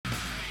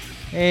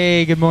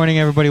Hey, good morning,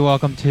 everybody.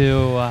 Welcome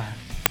to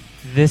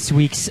this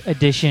week's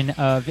edition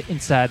of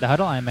Inside the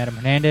Huddle. I'm Adam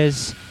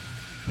Hernandez,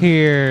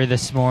 here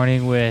this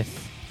morning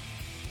with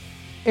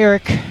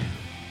Eric,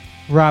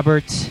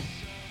 Robert,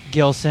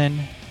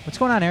 Gilson. What's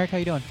going on, Eric? How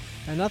you doing?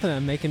 Nothing.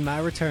 I'm making my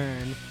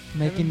return.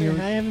 I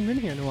haven't been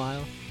here in a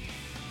while.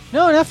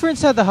 No, not for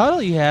Inside the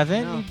Huddle. You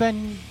haven't. No.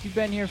 You've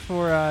been here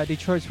for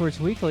Detroit Sports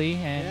Weekly,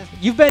 and Yeah.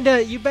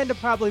 you've been to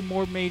probably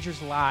more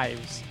majors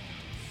lives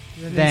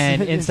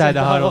than Inside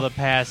the Huddle the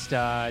past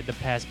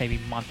maybe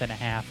month and a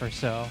half or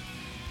so.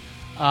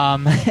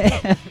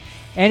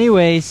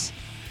 Anyways,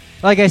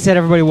 like I said,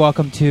 everybody,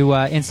 welcome to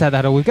Inside the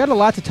Huddle. We've got a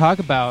lot to talk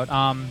about.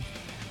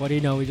 What do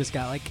you know? We just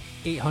got like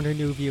 800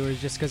 new viewers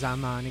just because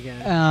I'm on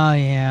again. Oh,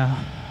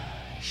 yeah.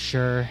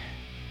 Sure.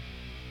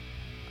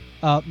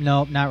 Oh,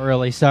 no, not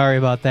really. Sorry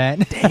about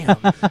that. Damn.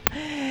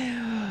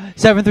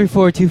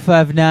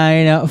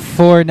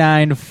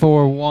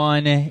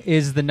 734-259-4941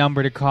 is the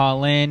number to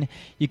call in.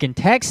 You can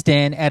text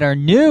in at our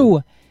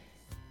new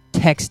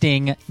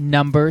texting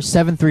number,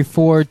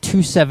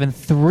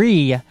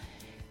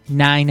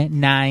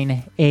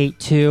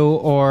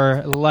 734-273-9982.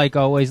 Or, like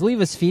always, leave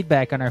us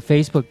feedback on our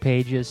Facebook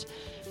pages,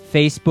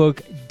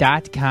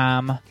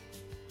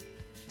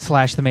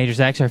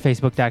 facebook.com/TheMajorsX or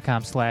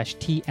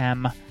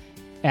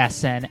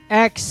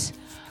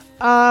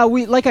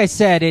facebook.com/TMSNX. Like I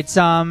said, it's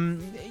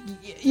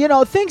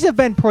things have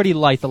been pretty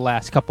light the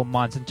last couple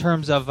months in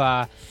terms of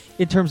the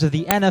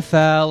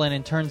NFL and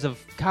in terms of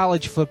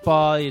college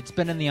football. It's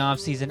been in the off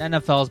season.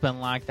 NFL's been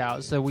locked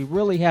out, so we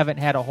really haven't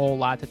had a whole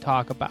lot to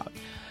talk about.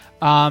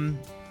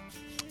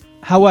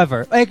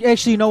 However,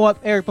 actually, you know what,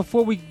 Eric?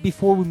 Before we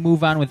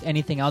move on with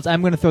anything else,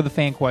 I'm going to throw the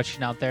fan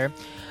question out there.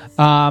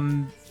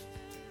 And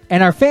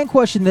our fan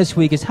question this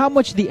week is: how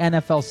much of the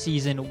NFL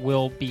season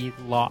will be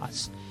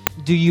lost,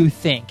 do you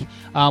think?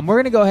 We're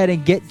going to go ahead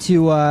and get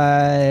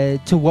to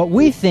what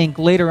we think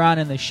later on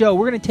in the show.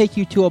 We're going to take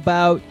you to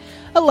about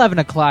 11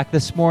 o'clock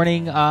this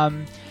morning,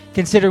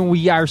 considering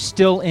we are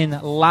still in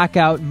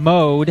lockout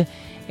mode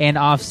and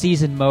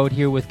off-season mode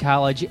here with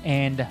college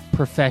and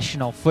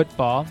professional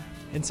football.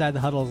 Inside the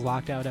Huddle is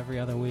locked out every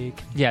other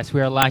week. Yes,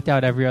 we are locked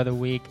out every other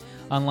week.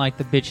 Unlike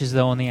the bitches,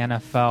 though, in the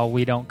NFL,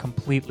 we don't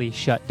completely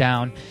shut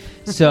down.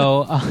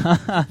 So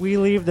we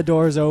leave the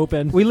doors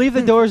open. We leave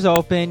the doors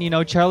open. You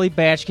know, Charlie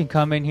Batch can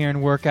come in here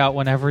and work out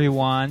whenever he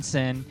wants.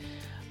 And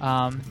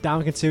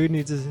Dominic Sue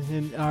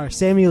or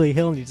Sammy Lee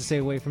Hill needs to stay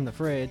away from the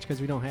fridge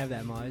because we don't have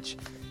that much.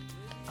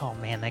 Oh,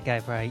 man, that guy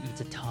probably eats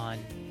a ton.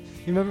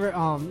 You remember,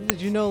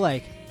 did you know,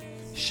 like,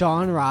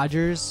 Sean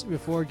Rogers,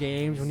 before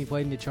games, when he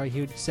played in Detroit,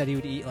 he said he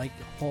would eat, like,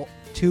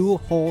 two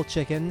whole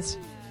chickens.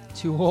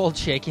 2 whole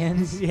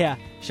chickens? Yeah.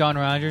 Sean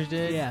Rogers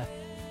did? Yeah.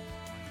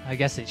 I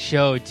guess it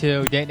showed,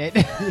 too, didn't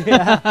it?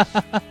 Yeah.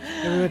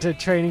 And we went to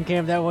training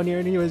camp that one year,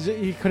 and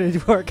he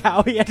couldn't work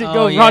out. He had to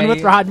go run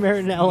with Rod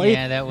Marinelli.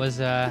 Yeah, that was...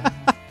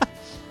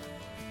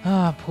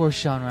 poor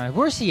Sean Rogers.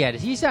 Where's he at?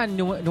 He's out in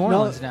New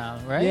Orleans now,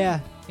 right? Yeah.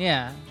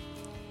 Yeah.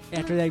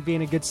 After that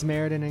being a good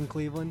Samaritan in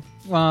Cleveland.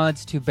 Well,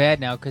 it's too bad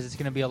now because it's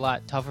going to be a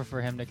lot tougher for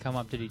him to come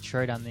up to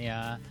Detroit on the,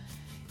 on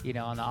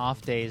the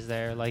off days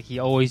there, like he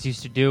always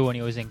used to do when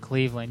he was in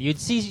Cleveland. You'd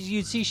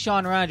see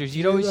Sean Rogers.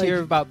 You'd always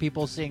hear about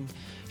people seeing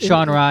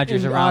Sean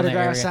Rogers around the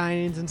area. Autograph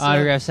signings and stuff.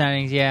 Autograph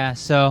signings, yeah.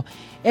 So,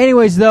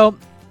 anyways, though,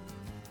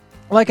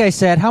 like I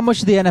said, how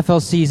much of the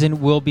NFL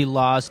season will be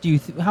lost?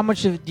 How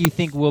much do you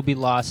think will be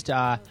lost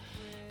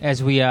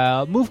as we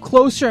move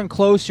closer and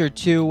closer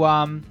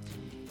to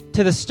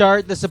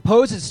the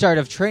supposed start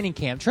of training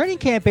camp? Training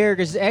camp, Eric,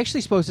 is actually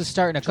supposed to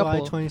start in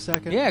July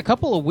 22nd. Yeah, a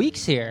couple of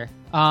weeks here.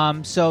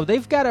 So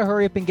they've got to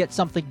hurry up and get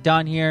something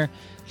done here,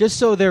 just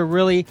so they're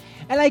really.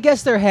 And I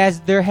guess there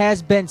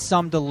has been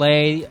some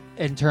delay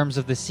in terms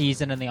of the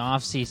season and the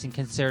off season,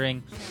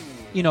 considering,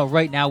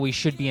 right now we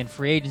should be in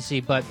free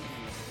agency. But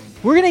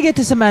we're gonna get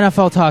to some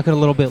NFL talk a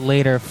little bit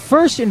later.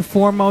 First and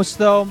foremost,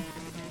 though,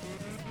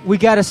 we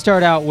got to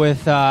start out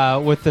with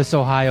this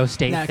Ohio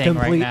State thing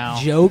right now.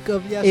 Joke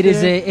of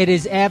yesterday. It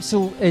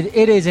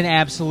is an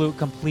absolute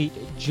complete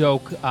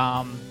joke.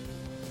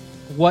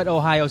 What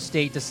Ohio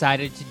State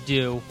decided to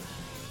do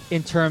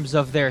in terms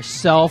of their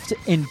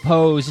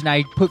self-imposed, and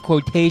I put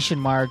quotation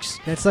marks.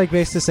 That's like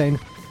basically saying,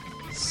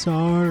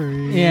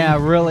 sorry. Yeah,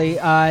 really.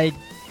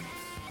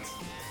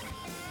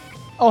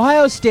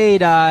 Ohio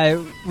State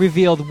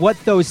revealed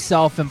what those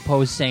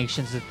self-imposed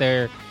sanctions that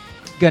they're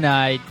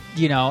gonna,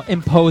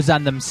 impose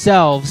on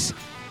themselves,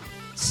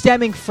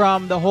 stemming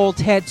from the whole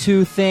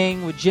tattoo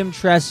thing with Jim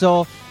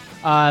Tressel,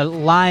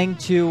 lying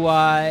to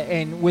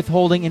and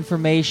withholding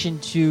information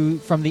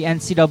from the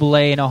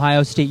NCAA and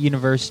Ohio State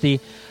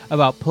University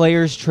about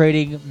players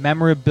trading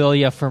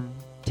memorabilia for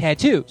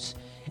tattoos.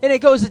 And it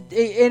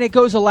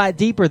goes a lot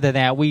deeper than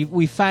that.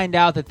 We find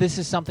out that this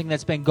is something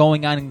that's been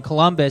going on in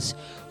Columbus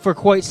for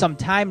quite some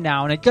time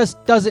now, and it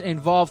just doesn't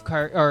involve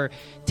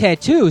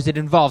tattoos. It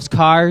involves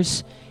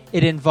cars.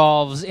 It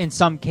involves, in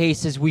some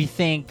cases, we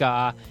think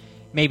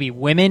maybe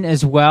women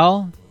as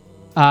well,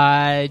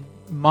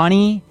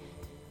 money.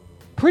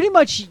 Pretty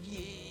much,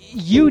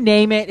 you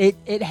name it,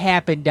 it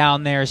happened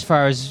down there as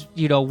far as,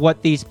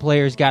 what these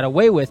players got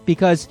away with.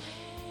 Because,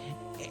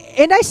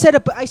 and I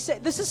said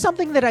this is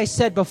something that I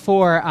said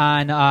before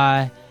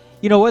on,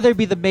 whether it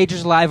be the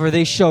Majors Live or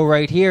this show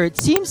right here, it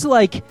seems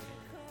like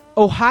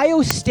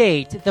Ohio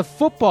State, the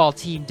football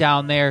team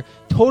down there,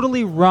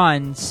 totally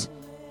runs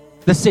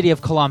the city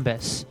of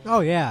Columbus.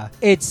 Oh yeah,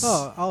 it's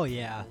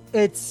yeah.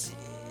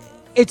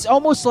 It's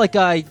almost like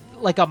a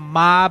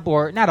mob,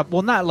 or not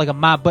like a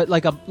mob, but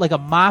like a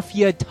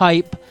mafia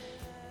type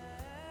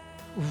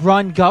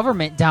run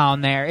government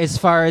down there. As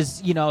far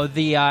as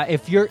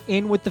if you're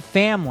in with the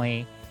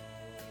family,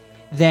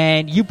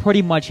 then you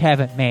pretty much have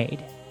it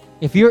made.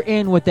 If you're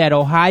in with that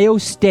Ohio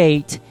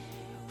State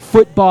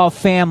football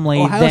family,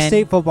 Ohio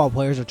State football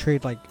players are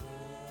treated like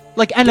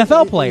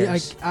NFL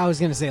players. I was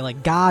gonna say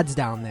like gods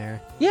down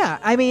there. Yeah,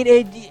 I mean,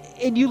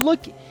 and you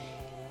look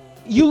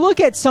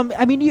at some.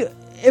 I mean,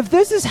 if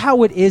this is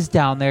how it is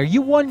down there,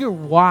 you wonder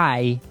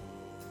why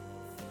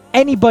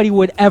anybody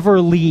would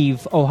ever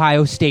leave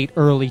Ohio State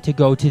early to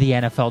go to the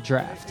NFL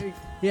draft.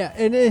 Yeah,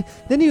 and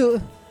then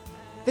you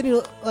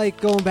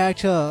like going back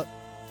to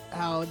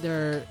how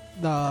they're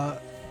the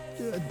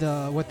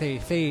what they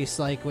face,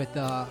 like with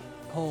the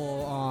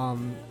whole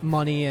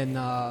money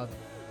and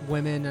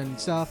women and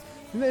stuff.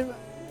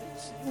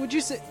 Would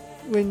you say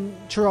when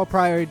Terrell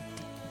Pryor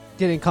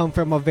didn't come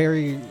from a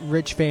very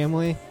rich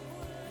family,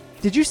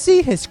 did you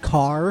see his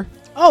car?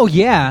 Oh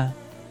yeah,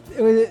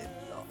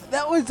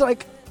 that was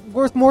like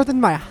worth more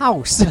than my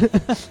house.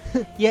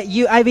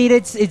 Yeah, I mean,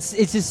 it's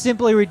just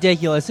simply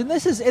ridiculous, and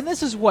this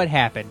is what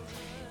happened.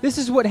 This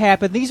is what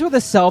happened. These were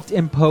the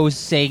self-imposed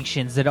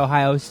sanctions that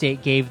Ohio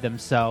State gave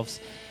themselves.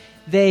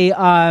 They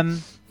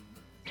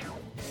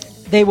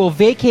will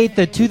vacate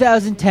the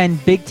 2010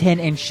 Big Ten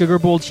and Sugar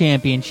Bowl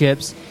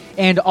championships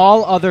and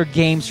all other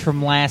games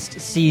from last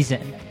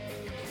season.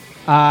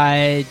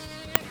 And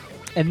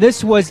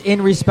this was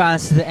in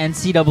response to the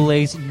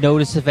NCAA's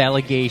notice of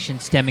allegation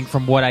stemming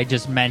from what I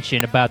just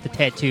mentioned about the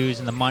tattoos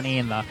and the money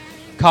and the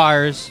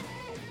cars.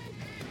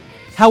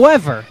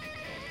 However,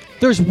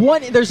 there's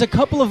a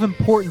couple of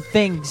important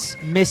things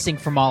missing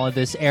from all of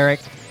this, Eric,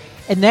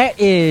 and that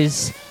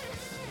is,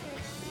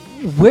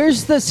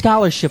 where's the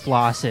scholarship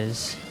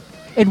losses?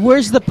 And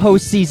where's the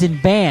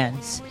postseason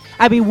bans?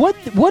 I mean, what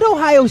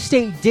Ohio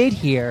State did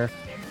here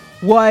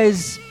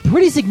was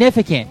pretty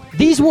significant.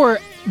 These were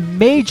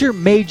major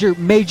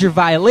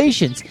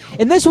violations.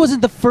 And this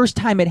wasn't the first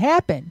time it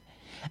happened.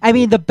 I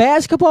mean, the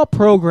basketball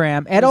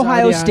program at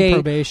Ohio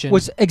State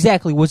was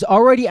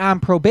already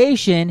on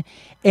probation.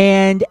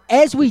 And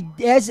as the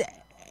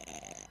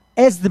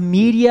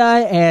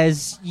media,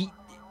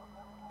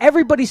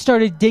 everybody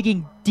started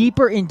digging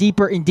deeper and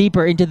deeper and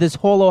deeper into this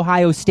whole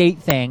Ohio State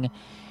thing,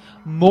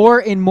 more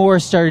and more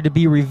started to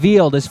be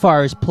revealed as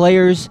far as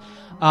players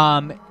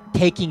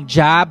taking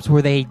jobs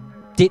where they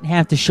didn't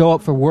have to show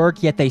up for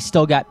work, yet they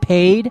still got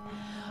paid.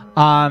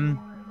 And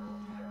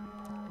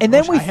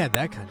then I had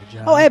that kind of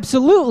job. Oh,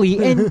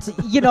 absolutely. And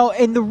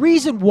and the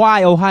reason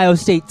why Ohio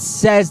State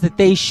says that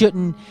they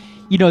shouldn't,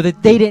 that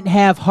they didn't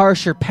have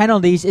harsher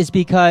penalties is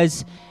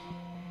because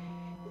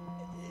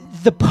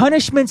the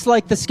punishments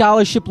like the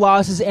scholarship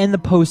losses and the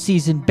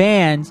postseason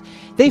bans,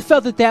 they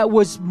felt that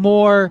was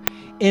more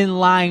in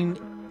line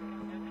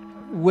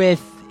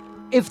with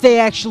if they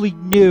actually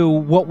knew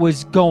what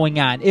was going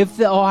on, if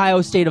the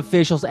Ohio State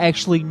officials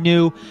actually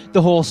knew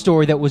the whole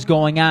story that was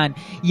going on.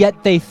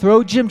 Yet they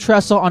throw Jim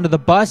Tressel under the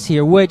bus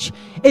here, which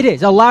it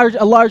is. A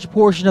large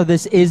portion of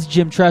this is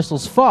Jim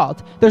Tressel's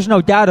fault. There's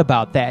no doubt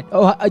about that.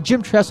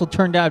 Jim Tressel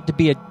turned out to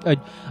be a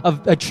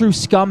true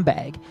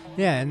scumbag.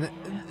 Yeah, and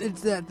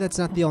that's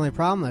not the only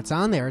problem that's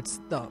on there.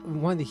 It's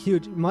one of the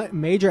huge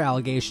major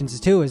allegations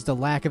too is the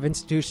lack of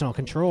institutional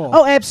control.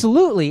 Oh,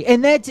 absolutely,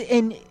 and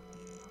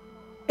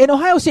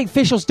Ohio State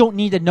officials don't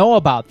need to know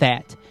about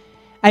that.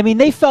 I mean,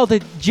 they felt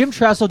that Jim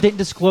Tressel didn't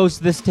disclose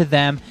this to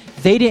them.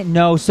 They didn't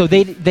know, so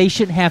they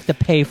shouldn't have to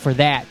pay for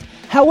that.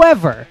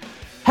 However,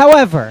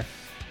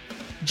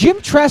 Jim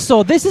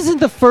Tressel, this isn't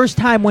the first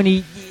time when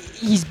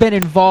he's been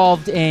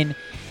involved in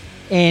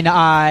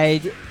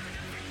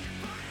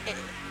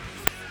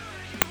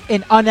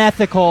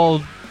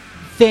unethical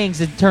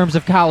things in terms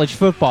of college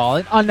football,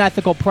 and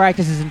unethical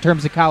practices in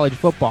terms of college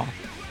football.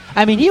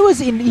 I mean, he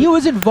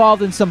was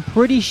involved in some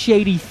pretty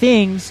shady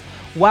things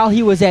while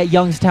he was at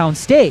Youngstown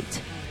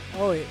State.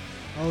 Oh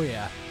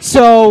yeah.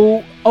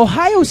 So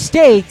Ohio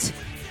State,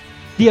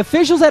 the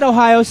officials at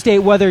Ohio State,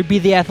 whether it be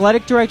the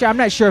athletic director, I'm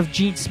not sure if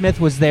Gene Smith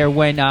was there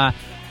when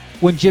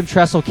Jim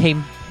Tressel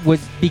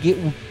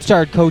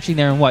started coaching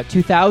there in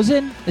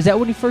 2000? Is that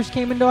when he first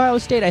came into Ohio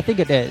State? I think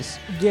it is.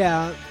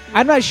 Yeah.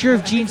 I'm not sure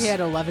if Gene. He had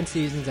 11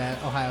 seasons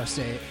at Ohio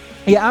State.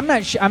 Yeah, I'm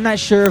not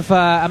sure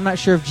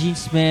if Gene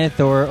Smith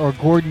or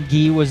Gordon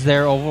Gee was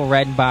there over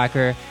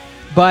Redenbacher,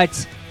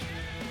 but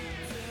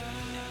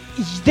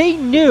they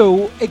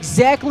knew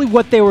exactly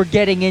what they were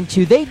getting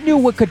into. They knew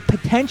what could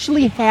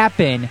potentially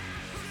happen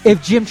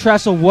if Jim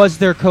Tressel was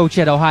their coach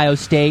at Ohio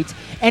State,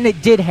 and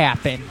it did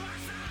happen.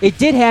 It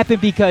did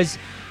happen because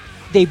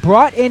they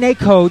brought in a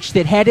coach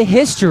that had a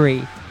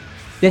history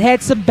that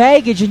had some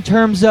baggage in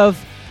terms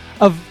of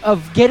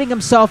getting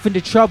himself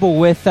into trouble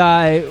with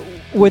the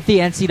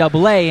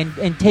NCAA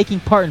and taking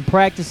part in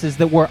practices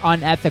that were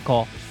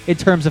unethical in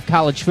terms of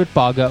college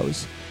football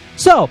goes.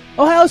 So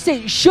Ohio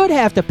State should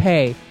have to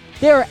pay.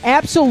 They are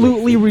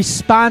absolutely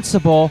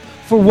responsible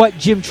for what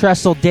Jim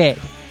Tressel did,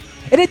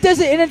 and it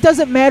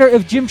doesn't matter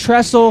if Jim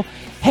Tressel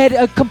had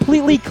a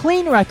completely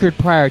clean record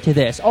prior to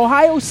this.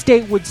 Ohio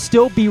State would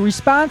still be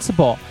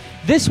responsible.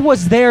 This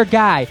was their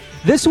guy.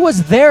 This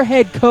was their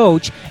head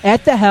coach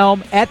at the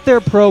helm at their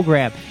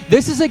program.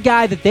 This is a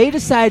guy that they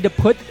decided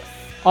to put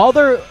all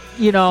their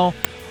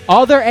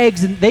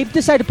eggs in. They've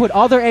decided to put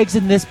all their eggs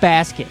in this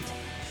basket.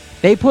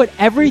 They put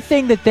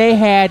everything that they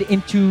had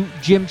into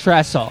Jim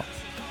Tressel,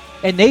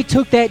 and they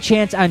took that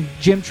chance on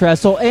Jim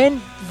Tressel.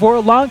 And for a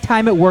long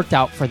time, it worked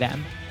out for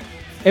them.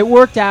 It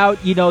worked out.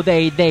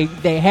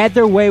 They had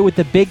their way with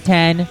the Big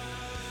Ten.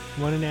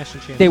 Won a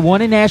national championship. They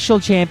won a national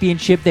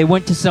championship. They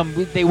went to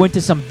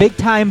some big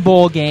time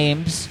bowl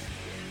games,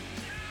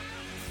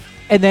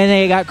 and then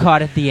they got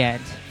caught at the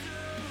end.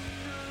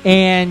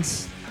 And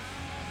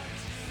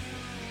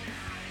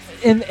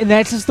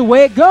that's just the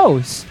way it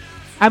goes.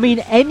 I mean,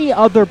 any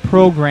other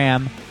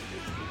program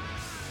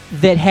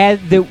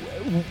that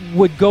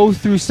would go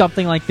through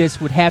something like this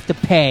would have to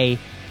pay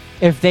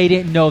if they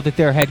didn't know that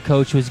their head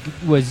coach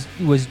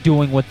was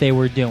doing what they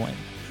were doing.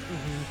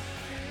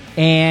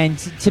 And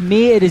to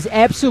me, it is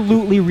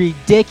absolutely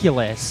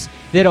ridiculous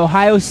that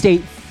Ohio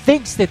State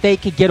thinks that they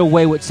could get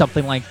away with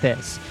something like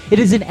this. It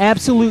is an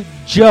absolute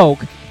joke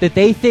that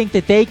they think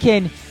that they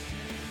can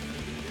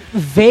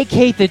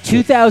vacate the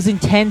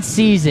 2010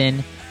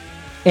 season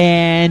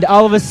and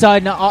all of a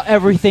sudden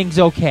everything's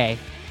okay.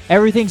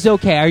 Everything's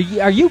okay.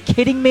 Are you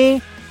kidding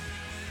me?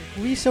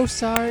 We're so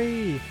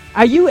sorry.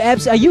 Are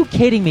you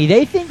kidding me?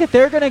 They think that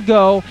they're going to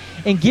go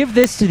and give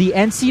this to the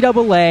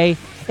NCAA,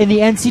 and the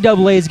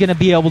NCAA is going to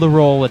be able to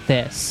roll with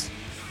this.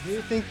 Do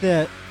you think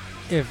that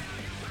if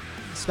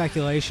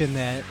speculation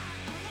that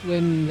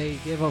when they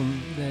give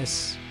them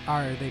this,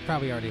 or they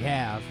probably already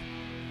have,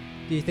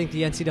 do you think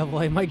the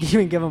NCAA might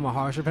even give them a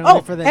harsher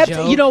penalty for that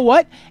joke? You know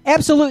what?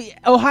 Absolutely.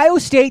 Ohio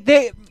State,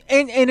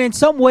 and in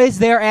some ways,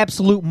 they're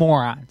absolute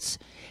morons.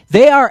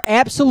 They are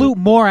absolute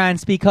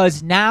morons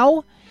because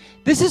now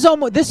this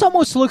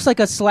almost looks like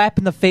a slap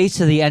in the face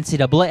to the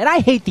NCAA, and I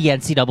hate the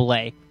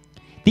NCAA.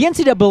 The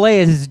NCAA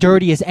is as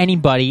dirty as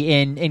anybody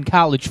in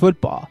college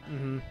football.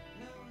 Mm-hmm.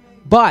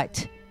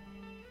 But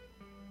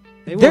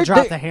they will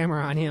drop the hammer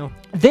on you.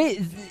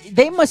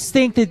 They must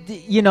think that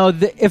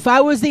if I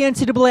was the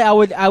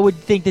NCAA, I would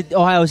think that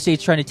Ohio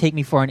State's trying to take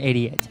me for an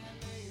idiot.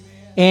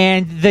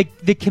 And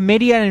the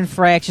Committee on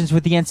Infractions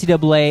with the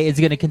NCAA is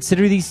going to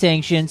consider these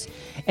sanctions,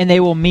 and they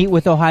will meet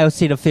with Ohio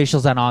State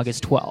officials on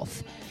August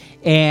 12th.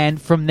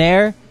 And from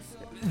there,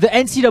 the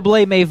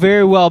NCAA may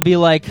very well be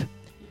like,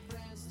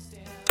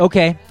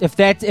 okay, if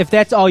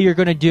that's all you're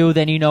going to do,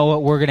 then you know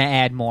what, we're going to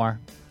add more.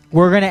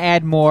 We're going to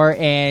add more,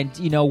 and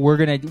we're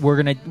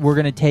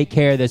going to take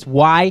care of this.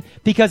 Why?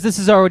 Because this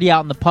is already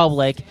out in the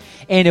public,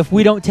 and if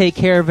we don't take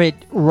care of it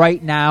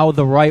right now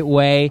the right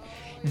way,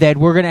 then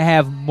we're going to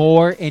have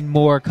more and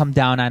more come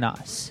down on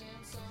us.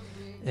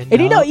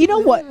 And you know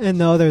what? And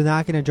no, they're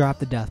not going to drop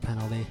the death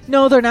penalty.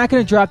 No, they're not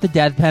going to drop the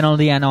death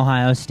penalty on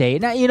Ohio State.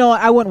 Now, you know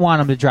what? I wouldn't want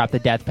them to drop the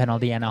death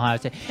penalty on Ohio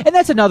State. And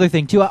that's another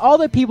thing, too. All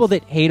the people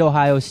that hate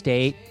Ohio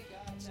State,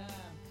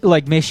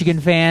 like Michigan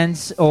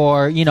fans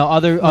or,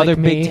 other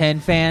Big Ten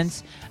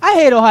fans, I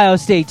hate Ohio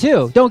State,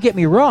 too. Don't get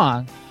me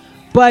wrong.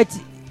 But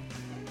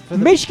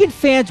Michigan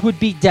fans would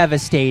be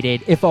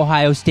devastated if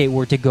Ohio State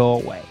were to go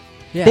away.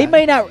 Yeah. They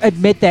may not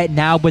admit that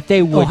now, but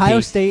they would. Ohio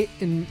State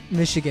and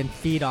Michigan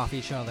feed off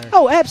each other.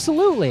 Oh,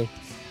 absolutely,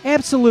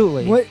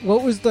 absolutely.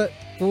 What was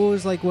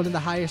like one of the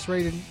highest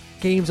rated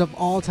games of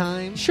all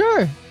time?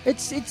 Sure,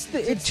 it's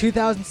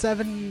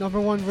 2007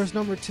 number 1 versus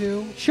number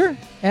 2. Sure,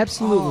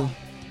 absolutely.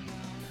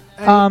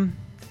 And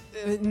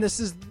this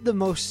is the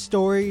most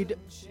storied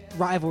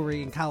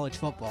rivalry in college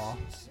football,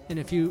 and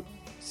if you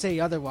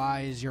say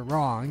otherwise, you're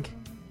wrong.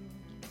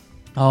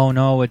 Oh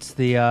no, it's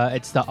the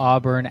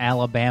Auburn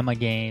Alabama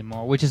game,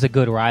 which is a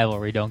good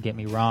rivalry. Don't get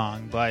me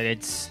wrong, but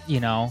it's you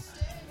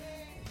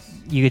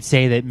could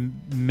say that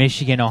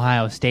Michigan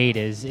Ohio State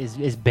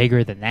is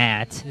bigger than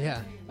that.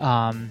 Yeah.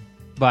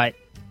 But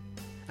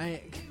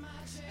I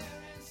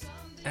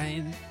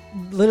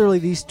literally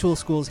these two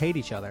schools hate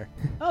each other.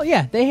 Oh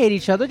yeah, they hate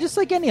each other just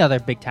like any other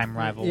big time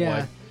rival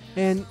would.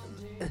 And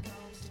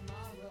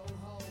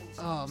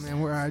oh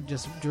man, I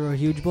just drew a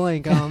huge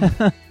blank.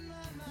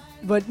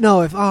 But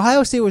no, if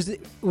Ohio State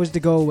was to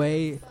go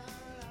away,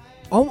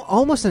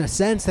 almost in a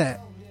sense that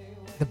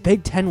the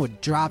Big Ten would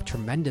drop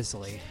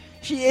tremendously.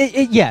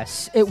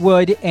 Yes, it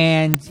would,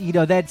 and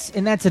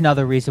that's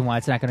another reason why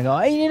it's not going to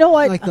go. You know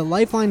what? Like the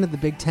lifeline of the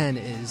Big Ten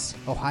is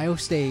Ohio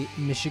State,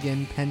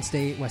 Michigan, Penn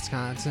State,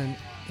 Wisconsin,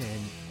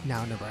 and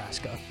now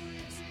Nebraska.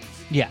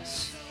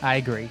 Yes, I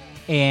agree,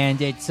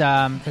 and it's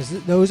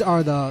because those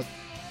are the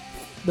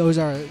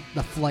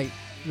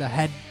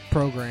head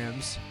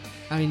programs.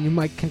 I mean, you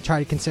might try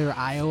to consider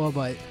Iowa,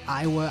 but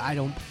Iowa I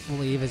don't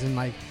believe is in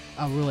like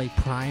a really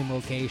prime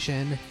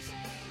location.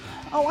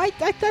 Oh, I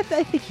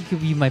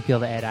think you might be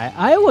able to add.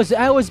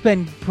 Iowa's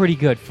been pretty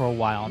good for a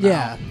while now.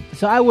 Yeah.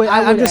 So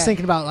I'm just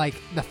thinking about like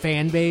the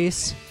fan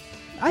base.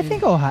 I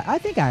think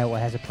Iowa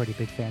has a pretty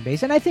big fan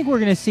base, and I think we're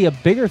going to see a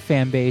bigger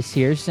fan base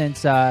here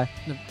since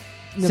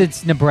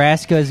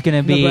Nebraska is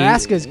going to be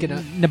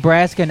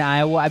Nebraska and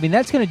Iowa. I mean,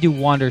 that's going to do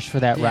wonders for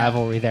that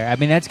rivalry there. I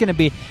mean, that's going to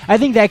be. I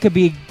think that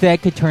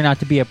could turn out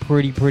to be a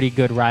pretty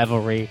good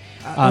rivalry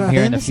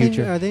here in the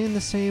future. Are they in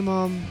the same?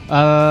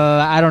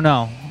 I don't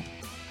know.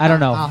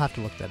 I'll have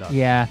to look that up.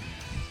 Yeah.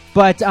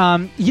 But,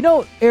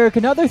 Eric,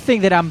 another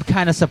thing that I'm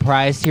kind of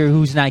surprised here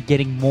who's not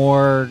getting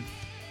more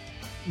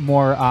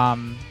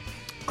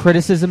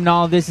criticism in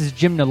all of this is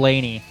Jim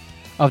Delaney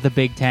of the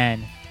Big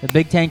Ten. The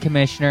Big Ten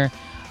commissioner,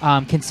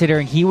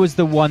 considering he was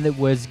the one that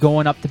was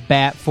going up to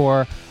bat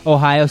for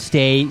Ohio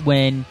State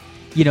when,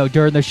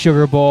 during the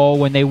Sugar Bowl,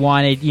 when they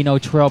wanted,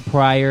 Terrell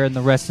Pryor and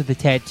the rest of the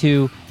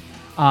tattoo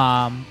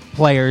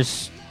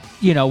players,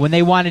 when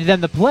they wanted them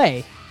to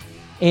play.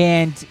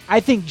 And I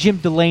think Jim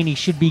Delaney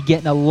should be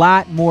getting a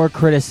lot more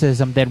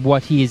criticism than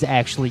what he is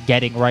actually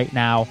getting right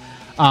now.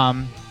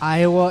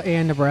 Iowa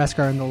and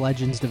Nebraska are in the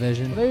Legends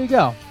division. Well, there you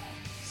go.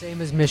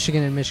 Same as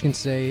Michigan and Michigan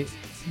State,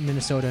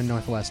 Minnesota and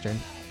Northwestern.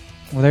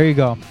 Well, there you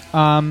go.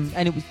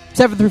 And it was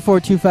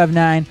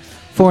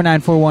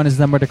 734-259-4941 is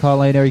the number to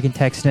call in, or you can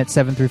text it at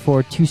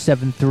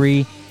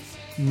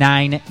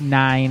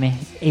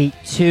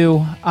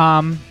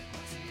 734-273-9982.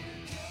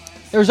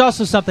 There's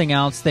also something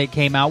else that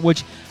came out,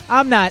 which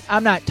I'm not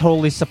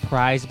totally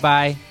surprised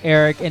by,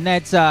 Eric, and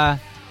that's I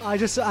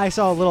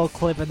saw a little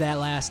clip of that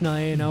last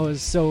night, and I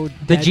was so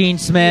the Gene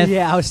Smith.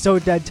 Yeah, I was so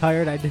dead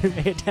tired I didn't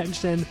pay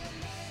attention.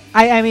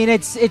 I mean,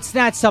 it's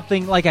not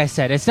something, like I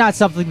said, it's not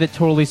something that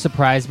totally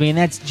surprised me, and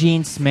that's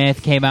Gene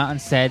Smith came out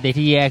and said that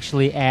he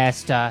actually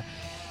asked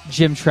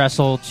Jim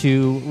Tressel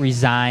to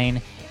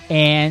resign,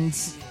 and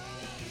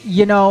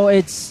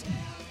it's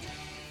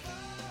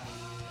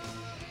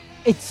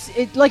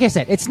like I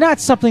said, it's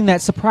not something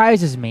that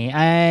surprises me,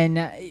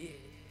 and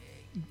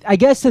I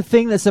guess the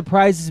thing that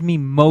surprises me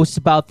most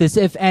about this,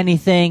 if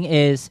anything,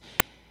 is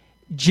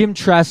Jim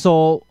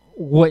Tressel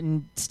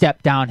wouldn't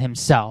step down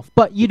himself.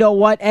 But you know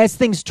what? As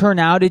things turn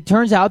out, it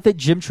turns out that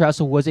Jim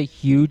Tressel was a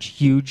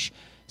huge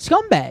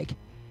scumbag.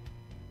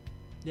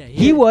 Yeah,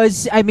 he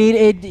was. I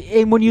mean,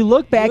 and when you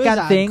look back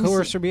on things, of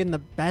course, for being the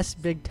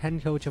best Big Ten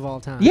coach of all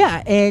time.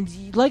 Yeah,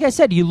 and like I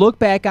said, you look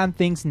back on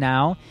things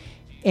now.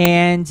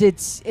 And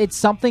it's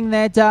something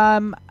that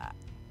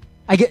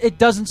it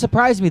doesn't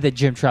surprise me that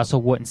Jim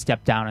Tressel wouldn't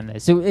step down in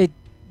this. And that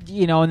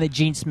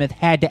Gene Smith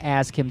had to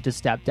ask him to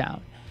step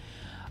down.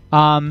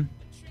 And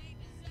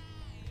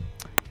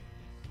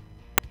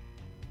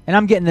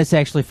I'm getting this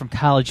actually from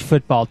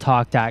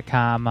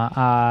collegefootballtalk.com.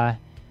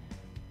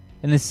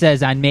 And this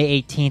says, on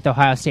May 18th,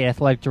 Ohio State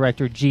Athletic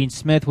Director Gene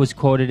Smith was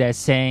quoted as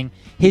saying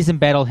his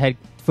embattled head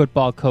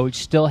football coach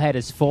still had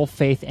his full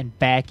faith and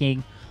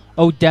backing.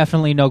 Oh,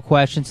 definitely, no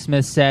question,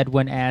 Smith said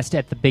when asked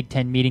at the Big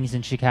Ten meetings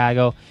in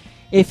Chicago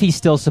if he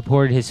still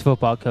supported his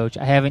football coach.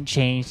 I haven't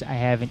changed.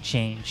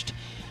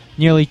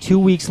 Nearly 2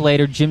 weeks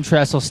later, Jim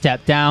Tressel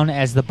stepped down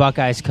as the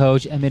Buckeyes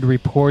coach amid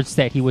reports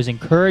that he was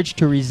encouraged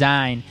to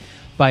resign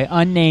by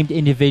unnamed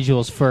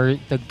individuals for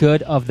the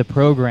good of the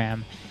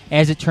program.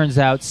 As it turns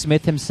out,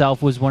 Smith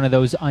himself was one of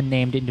those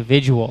unnamed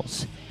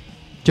individuals.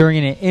 During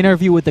an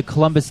interview with the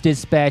Columbus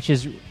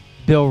Dispatch's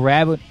Bill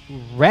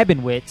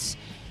Rabinowitz,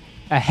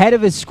 ahead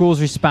of his school's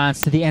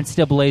response to the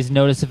NCAA's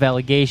notice of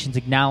allegations,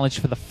 acknowledged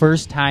for the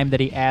first time that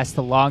he asked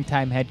the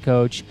longtime head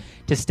coach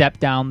to step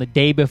down the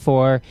day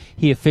before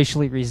he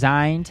officially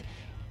resigned,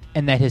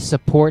 and that his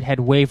support had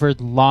wavered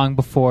long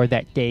before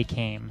that day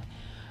came.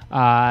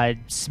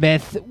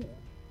 Smith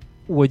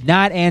would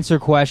not answer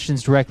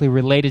questions directly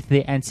related to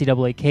the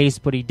NCAA case,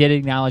 but he did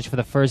acknowledge for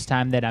the first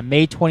time that on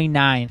May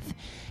 29th,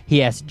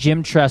 he asked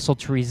Jim Tressel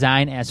to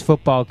resign as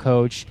football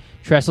coach.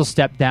 Tressel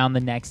stepped down the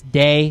next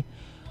day.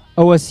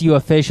 OSU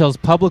officials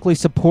publicly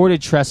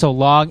supported Tressel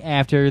long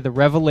after the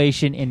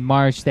revelation in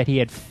March that he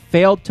had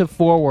failed to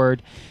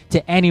forward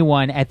to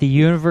anyone at the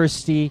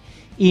university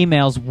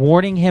emails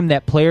warning him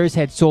that players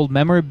had sold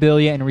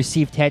memorabilia and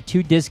received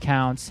tattoo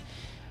discounts,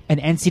 an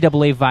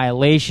NCAA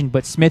violation,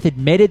 but Smith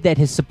admitted that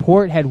his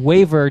support had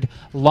wavered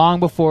long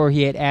before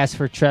he had asked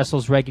for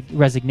Tressel's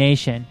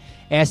resignation.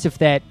 Asked if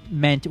that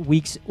meant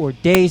weeks or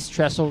days,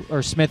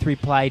 Smith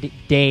replied,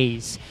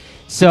 days.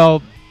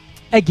 So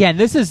again,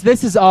 this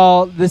is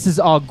all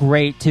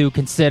great too,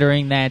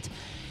 considering that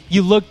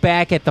you look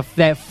back at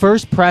that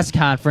first press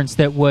conference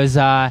that was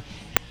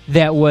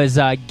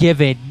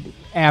given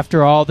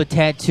after all the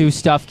tattoo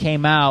stuff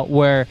came out,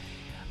 where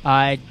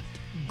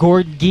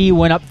Gordon Gee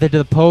went up to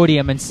the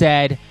podium and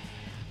said,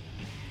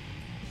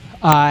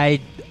 I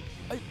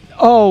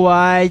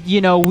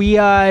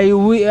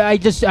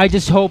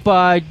just hope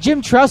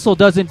Jim Tressel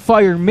doesn't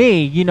fire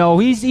me.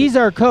 He's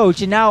our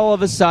coach," and now all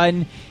of a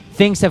sudden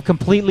things have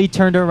completely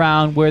turned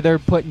around where they're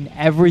putting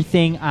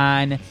everything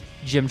on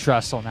Jim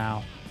Tressel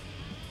now.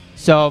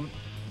 So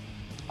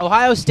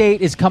Ohio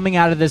State is coming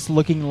out of this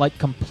looking like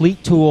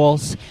complete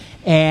tools,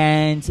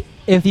 And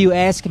if you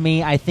ask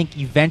me, I think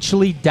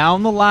eventually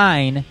down the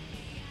line,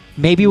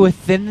 maybe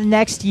within the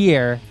next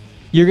year,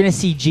 you're going to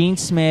see Gene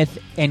Smith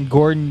and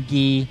Gordon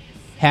Gee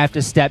have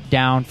to step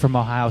down from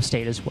Ohio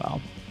State as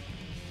well.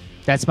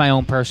 That's my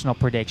own personal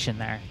prediction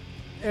there.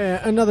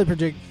 Another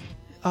predict.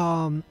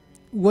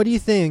 What do you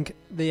think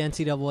the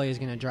NCAA is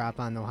going to drop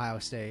on Ohio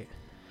State?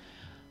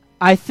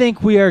 I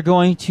think we are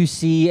going to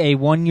see a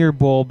 1-year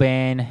bowl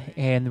ban,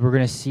 and we're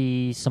going to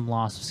see some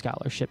loss of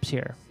scholarships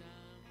here.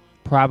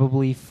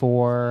 Probably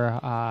for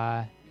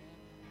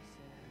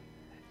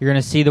you're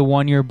going to see the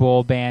 1-year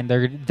bowl ban.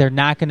 They're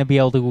not going to be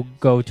able to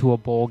go to a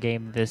bowl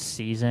game this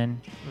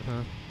season.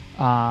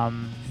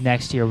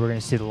 Next year, we're going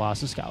to see the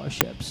loss of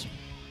scholarships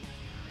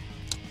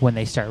when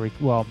they start.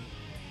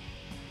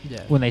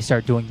 When they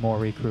start doing more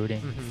recruiting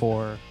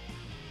for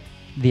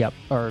the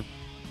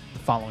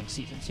following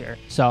seasons here.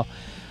 So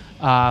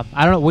I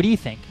don't know. What do you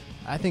think?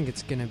 I think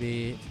it's going to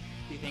be.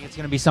 Do you think it's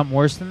going to be something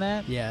worse than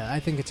that? Yeah, I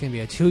think it's going to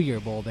be a 2-year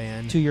bowl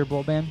ban. 2-year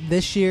bowl ban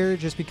this year,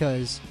 just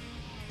because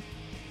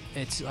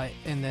it's like,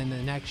 and then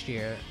the next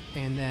year,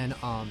 and then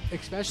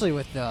especially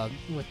with the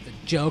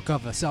joke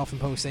of the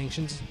self-imposed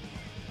sanctions,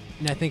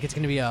 and I think it's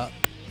going to be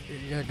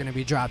you're going to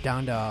be dropped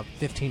down to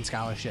 15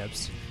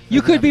 scholarships.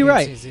 You could be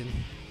right. Season.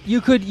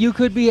 You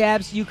could be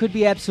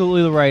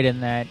absolutely right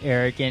in that,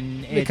 Eric,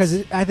 and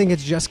because I think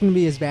it's just going to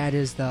be as bad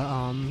as the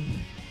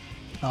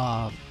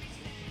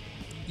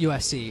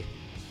USC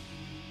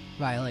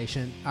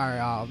violation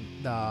or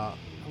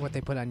what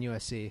they put on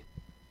USC.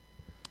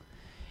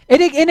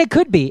 And it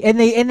could be, and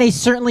they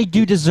certainly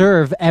do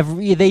deserve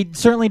every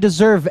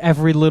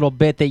little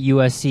bit that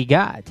USC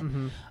got.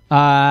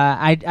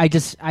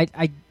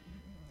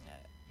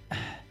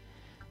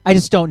 I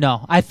just don't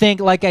know. I think,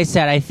 like I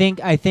said, I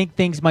think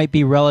things might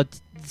be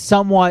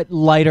somewhat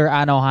lighter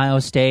on Ohio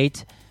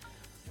State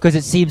because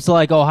it seems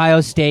like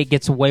Ohio State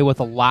gets away with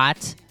a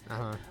lot.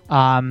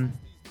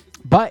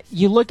 But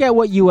you look at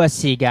what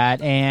USC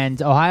got,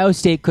 and Ohio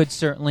State could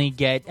certainly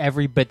get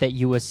every bit that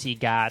USC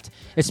got,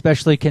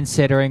 especially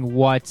considering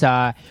what,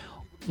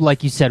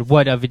 like you said,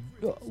 what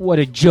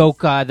a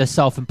joke the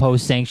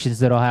self-imposed sanctions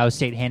that Ohio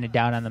State handed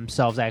down on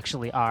themselves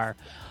actually are.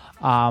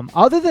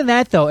 Other than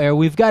that, though, Aaron,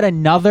 we've got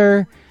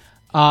another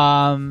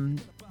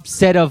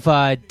set of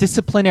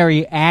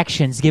disciplinary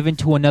actions given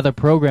to another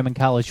program in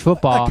college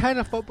football. A kind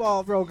of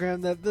football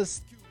program that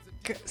this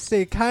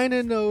state kind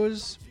of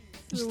knows.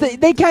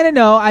 They kind of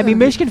know. I mean,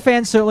 Michigan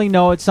fans certainly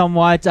know it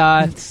somewhat.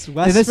 It's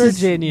West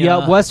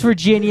Virginia. West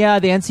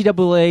Virginia. The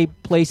NCAA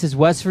places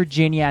West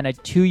Virginia on a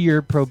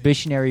 2-year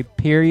probationary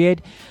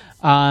period.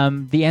 The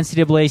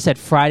NCAA said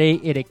Friday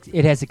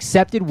it has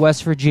accepted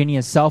West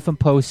Virginia's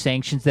self-imposed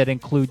sanctions that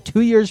include 2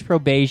 years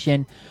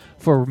probation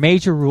for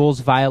major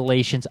rules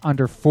violations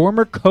under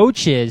former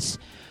coaches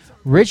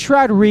Rich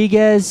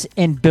Rodriguez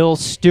and Bill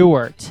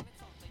Stewart.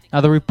 Now,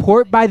 the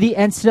report by the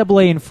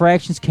NCAA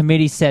Infractions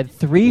Committee said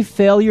 3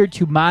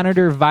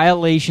 failure-to-monitor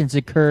violations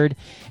occurred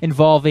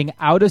involving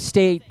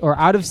out-of-state or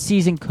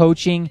out-of-season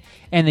coaching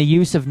and the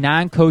use of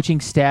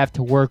non-coaching staff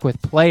to work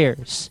with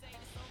players.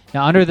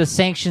 Now, under the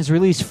sanctions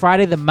released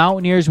Friday, the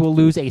Mountaineers will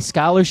lose a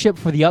scholarship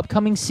for the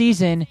upcoming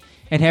season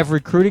and have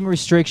recruiting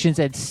restrictions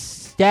and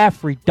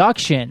staff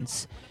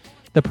reductions.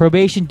 The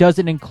probation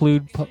doesn't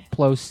include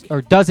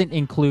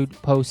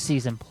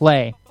postseason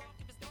play.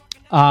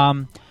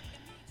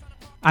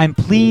 I'm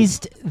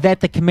pleased that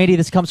the committee,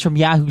 this comes from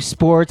Yahoo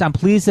Sports, I'm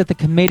pleased that the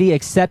committee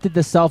accepted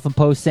the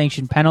self-imposed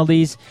sanction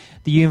penalties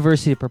the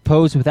university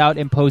proposed without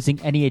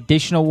imposing any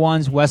additional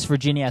ones, West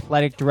Virginia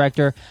Athletic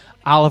Director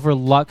Oliver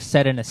Luck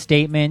said in a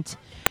statement.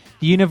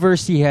 The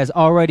university has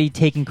already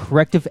taken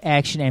corrective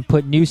action and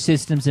put new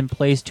systems in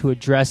place to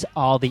address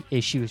all the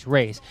issues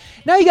raised.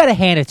 Now you got to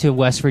hand it to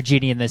West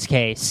Virginia in this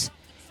case,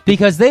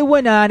 because they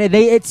went on and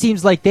it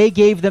seems like they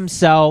gave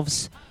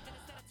themselves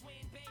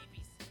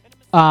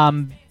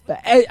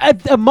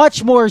a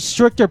much more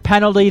stricter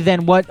penalty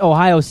than what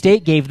Ohio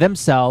State gave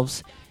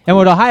themselves, and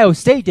what Ohio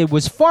State did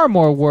was far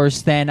more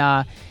worse than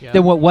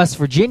what West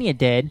Virginia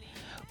did.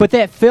 But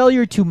that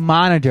failure to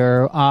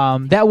monitor,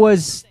 that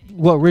was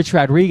what Rich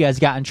Rodriguez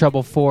got in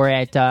trouble for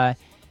at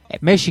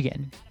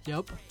Michigan.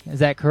 Yep. Is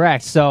that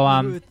correct?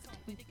 So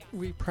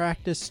we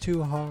practiced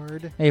too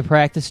hard. They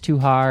practiced too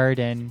hard,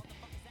 and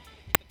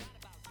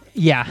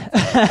yeah,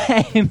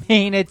 I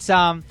mean it's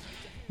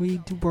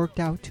we worked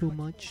out too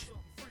much.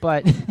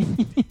 But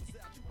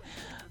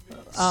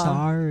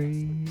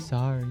sorry.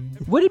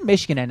 What did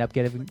Michigan end up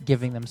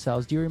giving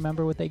themselves? Do you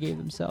remember what they gave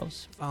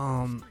themselves?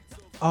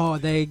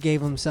 They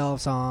gave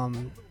themselves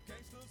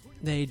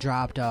they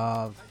dropped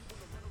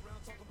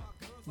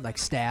like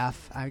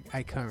staff. I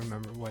can't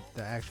remember what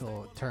the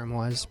actual term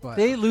was, but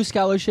they lose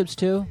scholarships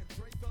too.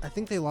 I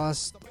think they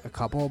lost a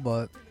couple,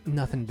 but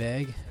nothing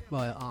big.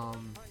 But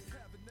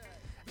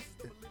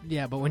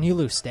yeah, but when you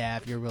lose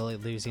staff, you're really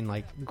losing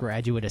like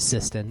graduate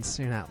assistants.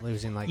 You're not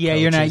losing like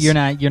coaches.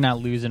 you're not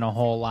losing a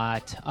whole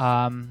lot.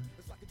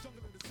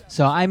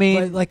 So I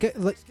mean, but like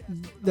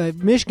the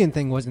Michigan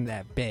thing wasn't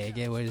that big.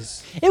 It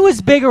was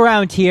big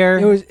around here.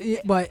 It was,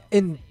 but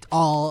in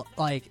all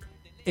like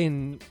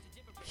in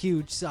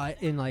huge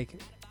in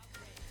like.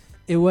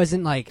 It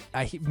wasn't like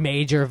a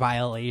major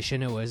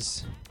violation. It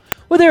was.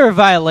 Well, there were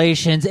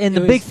violations, and It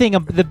the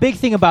big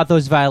thing about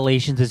those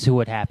violations is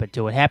who it happened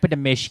to. It happened to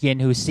Michigan,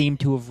 who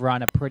seemed to have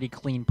run a pretty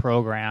clean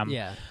program.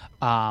 Yeah.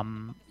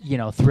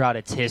 Throughout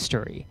its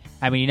history.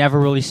 I mean, you never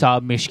really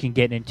saw Michigan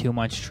getting in too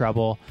much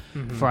trouble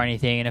for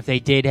anything. And if they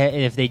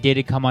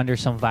did come under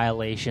some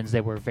violations,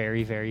 they were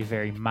very, very,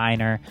 very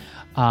minor.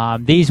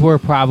 These were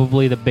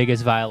probably the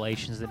biggest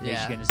violations that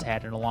Michigan has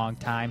had in a long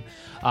time.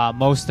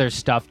 Most of their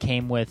stuff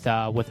came with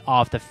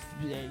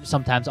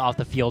sometimes off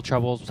the field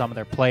troubles with some of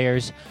their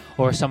players,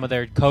 or some of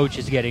their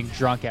coaches getting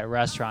drunk at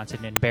restaurants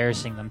and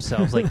embarrassing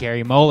themselves, like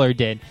Gary Moeller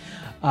did.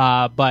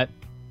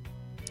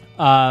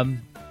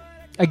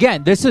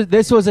 Again,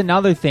 this was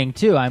another thing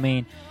too. I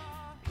mean,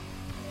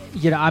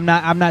 I'm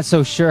not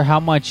so sure how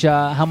much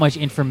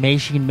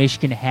information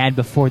Michigan had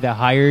before they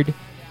hired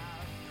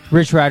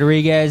Rich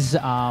Rodriguez,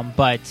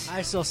 but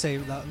I still say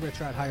the Rich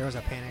Rod hire was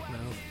a panic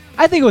move.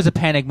 I think it was a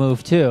panic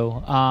move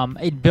too.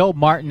 Bill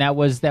Martin, that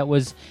was. I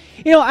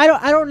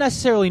don't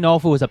necessarily know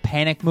if it was a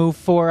panic move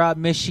for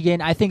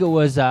Michigan. I think it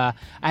was I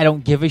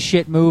don't give a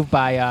shit move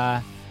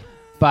by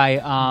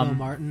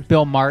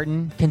Bill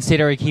Martin,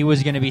 considering he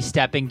was going to be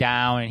stepping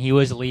down and he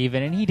was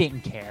leaving, and he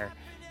didn't care.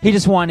 He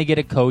just wanted to get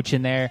a coach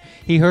in there.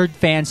 He heard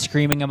fans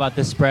screaming about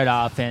the spread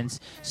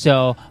offense,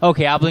 so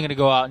okay, I'm going to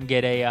go out and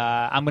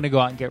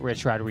get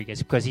Rich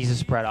Rodriguez because he's a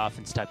spread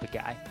offense type of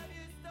guy,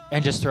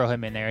 and just throw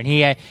him in there. And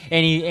he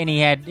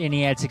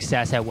had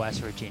success at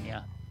West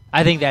Virginia.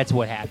 I think that's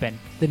what happened.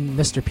 Then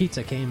Mr.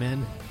 Pizza came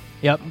in.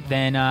 Yep.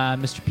 Then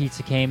Mr.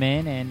 Pizza came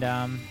in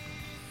and.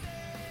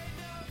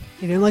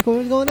 He didn't like what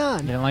was going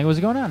on. Didn't like what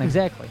was going on,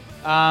 exactly.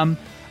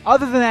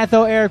 Other than that,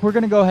 though, Eric, we're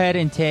going to go ahead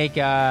and take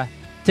a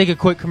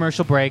quick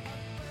commercial break.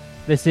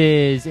 This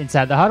is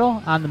Inside the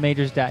Huddle on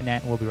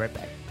themajors.net. We'll be right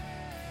back.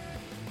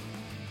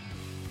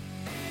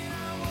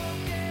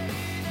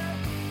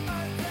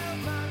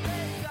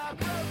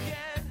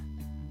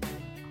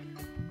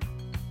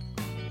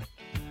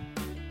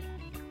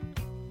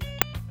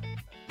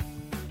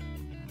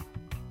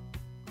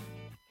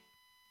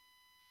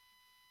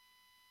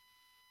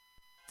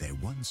 There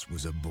once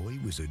was a boy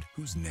wizard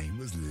whose name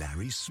was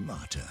Larry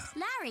Smarter.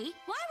 Larry,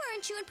 why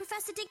weren't you in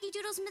Professor Dinky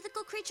Doodle's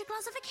mythical creature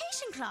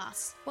classification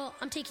class? Well,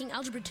 I'm taking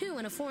Algebra 2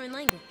 in a foreign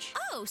language.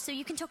 Oh, so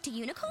you can talk to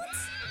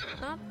unicorns?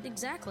 Not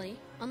exactly,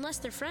 unless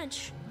they're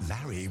French.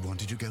 Larry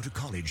wanted to go to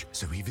college,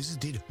 so he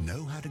visited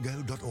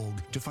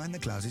knowhowtogo.org to find the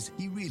classes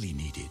he really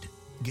needed.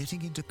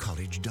 Getting into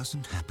college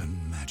doesn't happen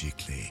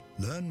magically.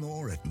 Learn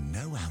more at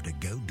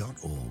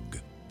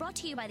knowhowtogo.org. Brought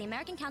to you by the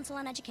American Council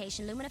on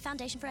Education, Lumina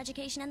Foundation for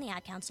Education, and the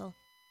Ad Council.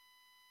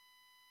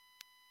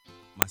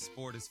 My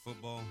sport is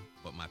football,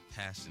 but my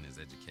passion is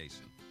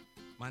education.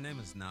 My name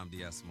is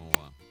Nnamdi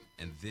Asamoah,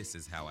 and this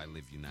is how I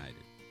live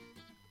united.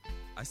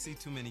 I see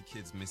too many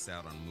kids miss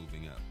out on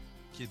moving up.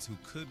 Kids who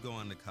could go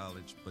on to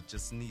college, but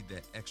just need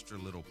that extra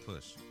little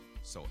push.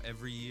 So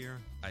every year,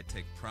 I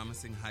take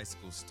promising high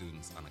school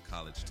students on a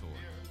college tour.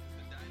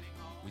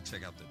 We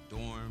check out the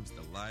dorms,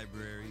 the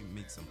library,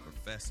 meet some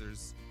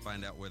professors,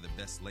 find out where the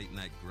best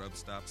late-night grub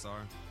stops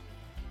are.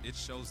 It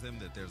shows them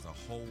that there's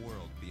a whole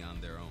world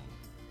beyond their own.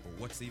 But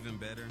what's even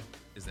better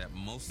is that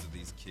most of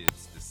these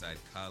kids decide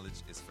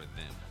college is for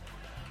them.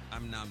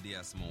 I'm Nnamdi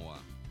Asamoah.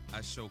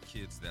 I show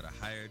kids that a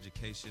higher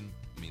education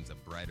means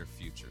a brighter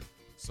future.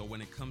 So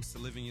when it comes to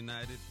living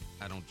united,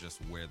 I don't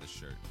just wear the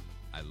shirt,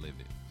 I live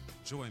it.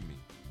 Join me.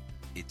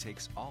 It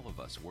takes all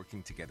of us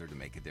working together to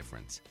make a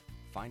difference.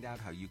 Find out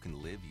how you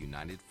can live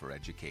united for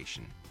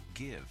education.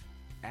 Give,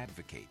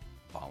 advocate,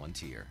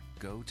 volunteer.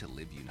 Go to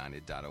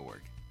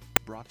liveunited.org.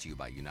 Brought to you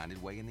by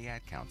United Way and the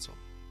Ad Council.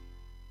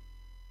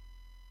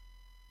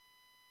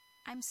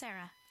 I'm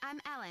Sarah. I'm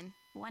Ellen.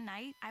 One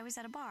night, I was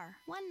at a bar.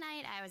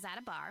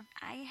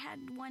 I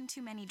had one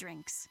too many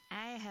drinks.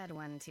 I had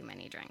one too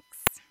many drinks.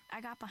 I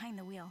got behind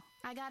the wheel.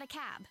 I got a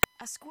cab.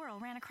 A squirrel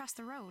ran across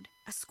the road.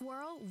 A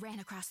squirrel ran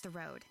across the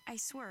road. I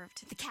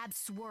swerved. The cab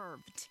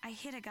swerved. I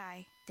hit a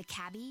guy. The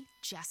cabbie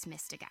just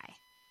missed a guy.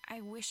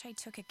 I wish I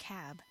took a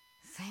cab.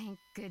 Thank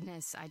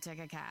goodness I took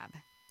a cab.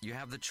 You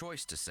have the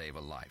choice to save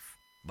a life.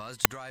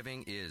 Buzzed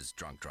driving is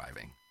drunk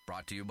driving.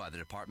 Brought to you by the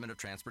Department of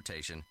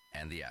Transportation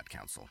and the Ad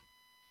Council.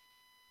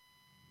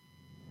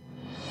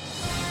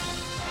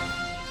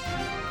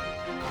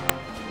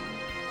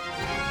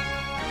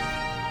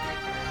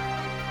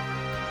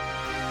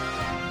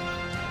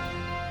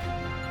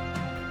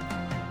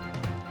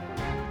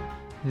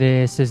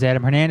 This is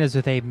Adam Hernandez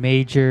with a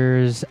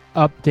Majors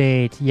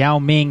update. Yao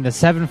Ming, the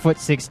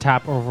 7'6"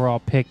 top overall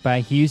pick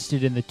by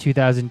Houston in the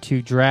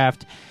 2002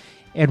 draft,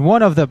 and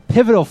one of the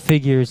pivotal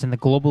figures in the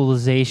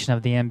globalization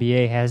of the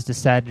NBA, has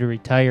decided to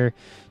retire.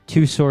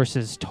 Two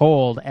sources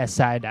told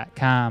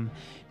SI.com.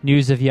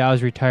 News of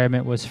Yao's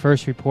retirement was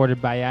first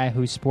reported by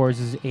Yahoo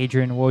Sports'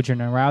 Adrian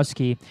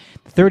Wojnarowski.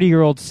 The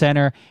 30-year-old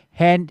center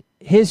had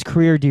his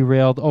career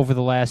derailed over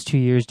the last 2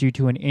 years due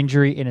to an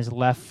injury in his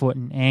left foot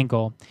and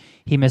ankle.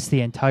 He missed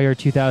the entire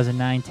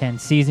 2009-10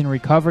 season,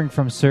 recovering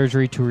from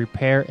surgery to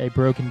repair a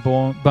broken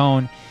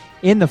bone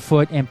in the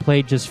foot and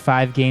played just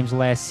 5 games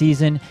last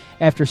season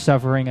after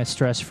suffering a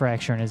stress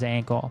fracture in his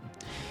ankle.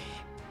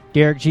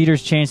 Derek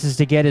Jeter's chances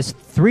to get his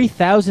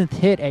 3,000th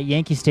hit at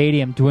Yankee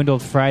Stadium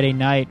dwindled Friday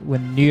night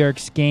when New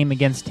York's game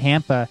against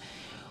Tampa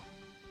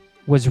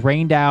was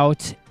rained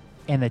out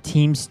and the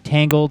teams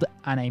tangled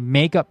on a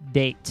makeup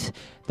date.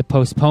 The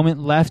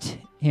postponement left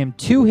him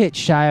 2 hits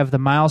shy of the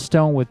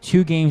milestone with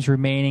 2 games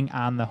remaining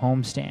on the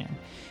homestand.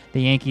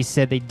 The Yankees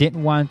said they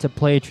didn't want to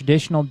play a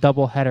traditional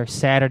doubleheader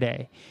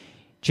Saturday.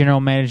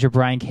 General Manager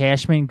Brian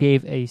Cashman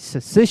gave a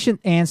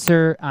succinct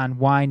answer on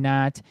why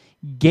not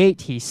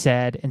gate, he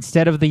said.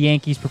 Instead of the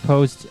Yankees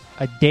proposed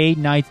a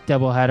day-night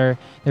doubleheader,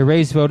 the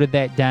Rays voted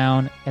that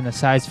down, and the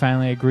sides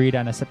finally agreed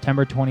on a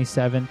September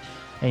 22nd,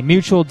 a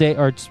mutual day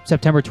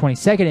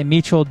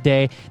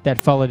that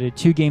followed a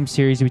 2-game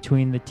series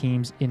between the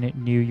teams in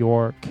New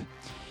York.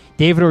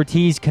 David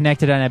Ortiz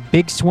connected on a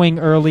big swing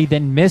early,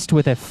 then missed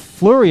with a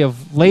flurry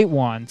of late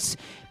ones.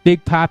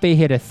 Big Papi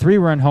hit a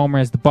 3-run homer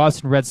as the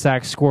Boston Red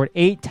Sox scored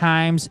 8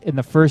 times in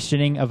the first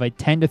inning of a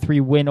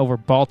 10-3 win over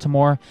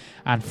Baltimore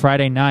on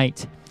Friday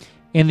night.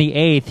 In the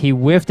 8th, he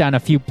whiffed on a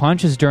few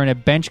punches during a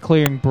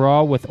bench-clearing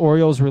brawl with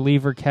Orioles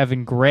reliever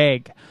Kevin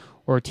Gregg.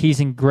 Ortiz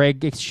and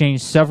Gregg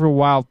exchanged several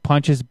wild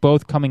punches,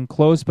 both coming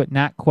close but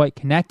not quite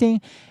connecting,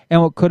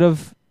 and what could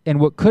have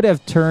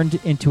turned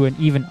into an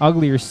even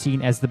uglier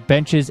scene as the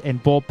benches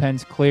and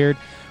bullpens cleared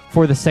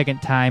for the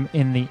second time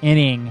in the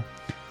inning.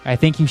 I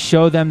think you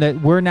show them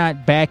that we're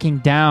not backing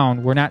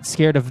down. We're not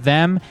scared of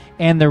them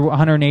and their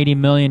 $180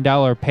 million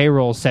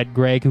payroll, said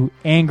Gregg, who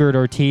angered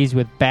Ortiz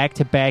with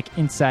back-to-back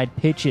inside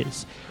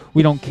pitches.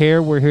 We don't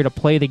care. We're here to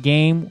play the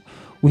game.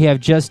 We have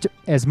just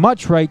as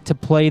much right to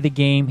play the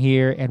game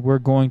here, and we're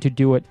going to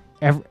do it.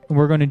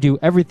 We're going to do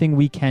everything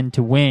we can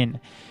to win.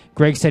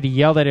 Gregg said he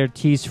yelled at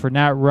Ortiz for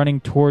not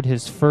running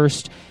towards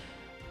first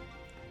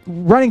on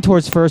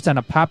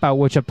a pop-out,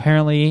 which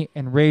apparently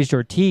enraged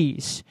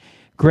Ortiz.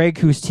 Gregg,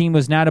 whose team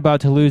was not about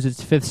to lose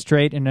its 5th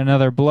straight in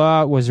another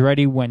blowout, was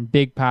ready when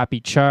Big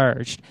Papi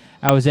charged.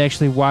 I was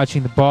actually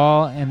watching the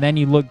ball, and then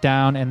you look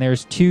down, and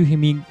there's 2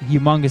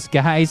 humongous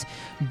guys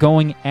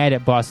going at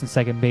it, Boston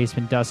second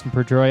baseman Dustin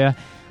Pedroia.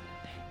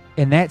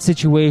 In that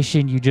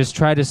situation, you just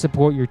try to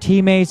support your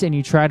teammates, and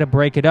you try to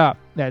break it up.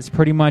 That's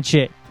pretty much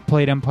it.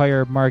 Plate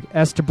umpire Mark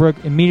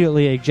Estabrook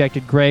immediately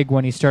ejected Gregg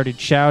when he started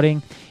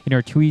shouting, and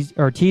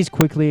Ortiz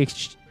quickly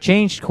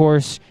changed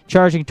course,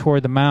 charging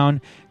toward the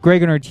mound.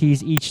 Gregg and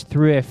Ortiz each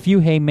threw a few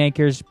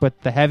haymakers,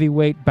 but the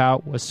heavyweight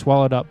bout was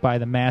swallowed up by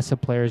the mass of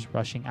players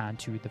rushing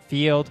onto the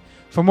field.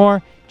 For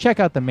more,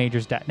 check out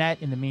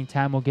themajors.net. In the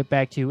meantime, we'll get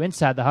back to you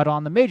Inside the Huddle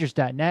on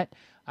themajors.net.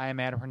 I am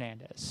Adam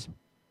Hernandez.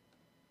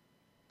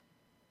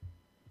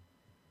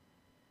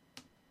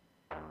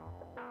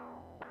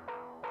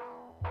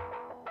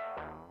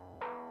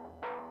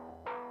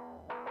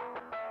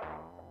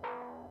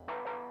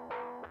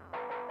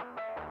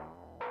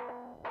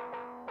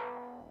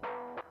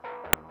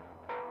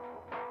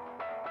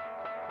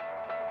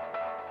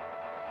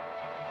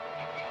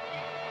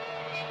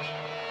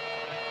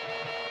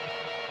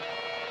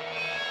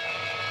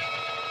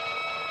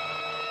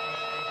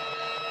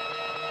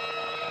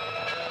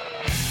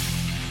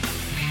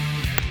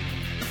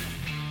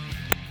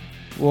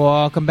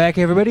 Welcome back,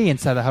 everybody.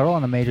 Inside the Huddle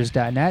on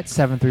themajors.net.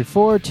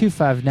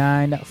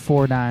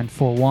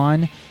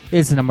 734-259-4941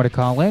 is the number to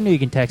call in. Or you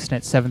can text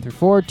at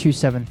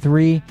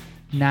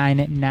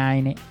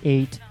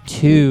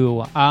 734-273-9982.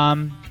 We're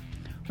going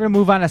to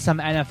move on to some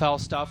NFL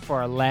stuff for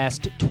our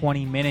last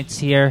 20 minutes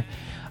here.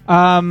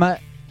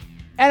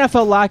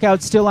 NFL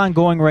lockout still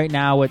ongoing right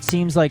now. It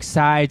seems like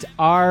sides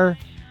are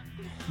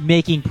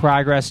making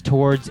progress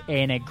towards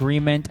an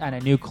agreement on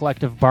a new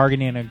collective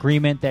bargaining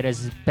agreement that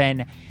has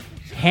been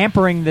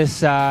hampering this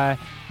this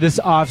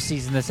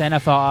offseason, this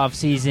NFL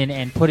offseason,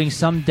 and putting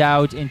some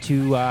doubt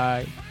into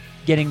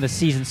getting the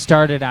season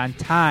started on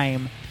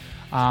time.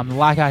 The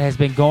lockout has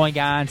been going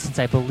on since,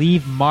 I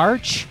believe,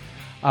 March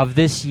of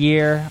this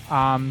year.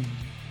 Back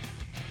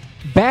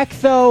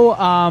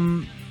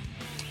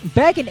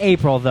in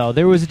April, though,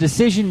 there was a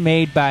decision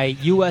made by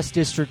U.S.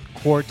 District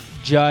Court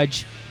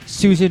Judge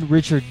Susan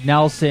Richard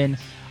Nelson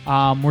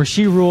where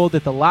she ruled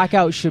that the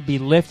lockout should be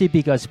lifted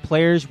because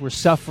players were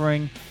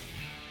suffering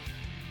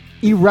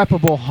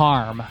irreparable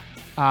harm.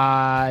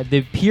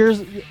 The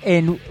peers,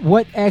 and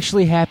what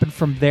actually happened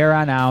from there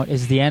on out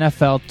is the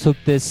NFL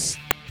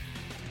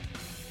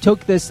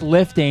took this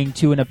lifting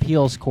to an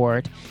appeals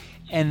court,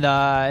 and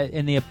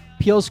the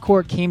appeals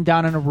court came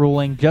down on a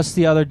ruling just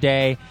the other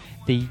day.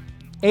 The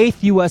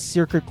 8th U.S.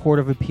 Circuit Court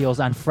of Appeals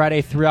on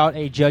Friday threw out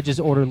a judge's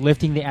order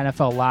lifting the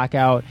NFL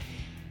lockout,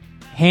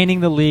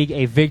 handing the league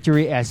a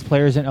victory as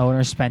players and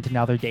owners spent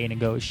another day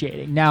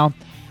negotiating. Now,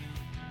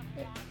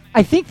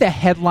 I think the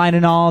headline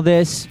in all of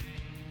this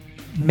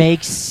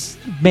makes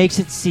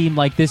it seem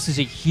like this is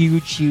a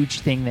huge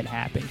thing that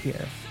happened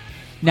here.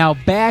 Now,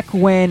 back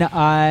when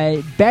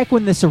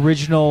this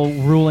original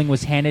ruling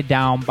was handed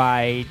down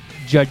by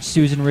Judge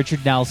Susan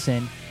Richard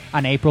Nelson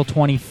on April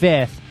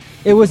 25th,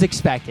 it was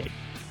expected.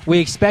 We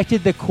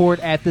expected the court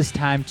at this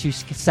time to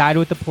side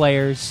with the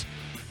players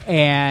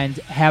and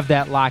have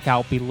that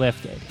lockout be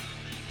lifted.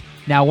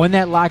 Now, when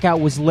that lockout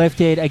was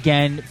lifted,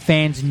 again,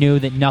 fans knew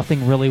that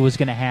nothing really was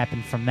going to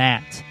happen from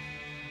that.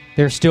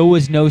 There still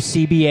was no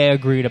CBA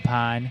agreed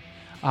upon.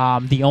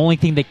 The only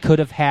thing that could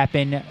have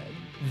happened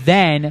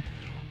then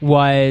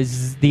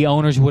was the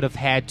owners would have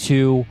had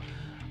to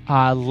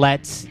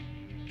let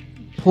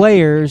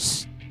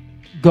players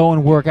go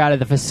and work out of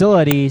the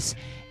facilities,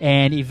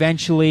 and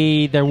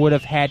eventually there would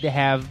have had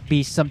to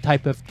be some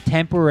type of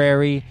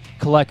temporary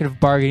collective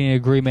bargaining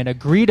agreement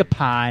agreed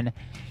upon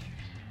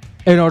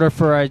in order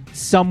for a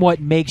somewhat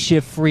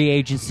makeshift free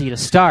agency to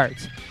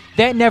start.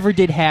 That never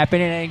did happen,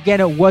 and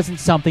again, it wasn't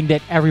something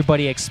that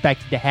everybody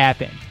expected to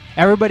happen.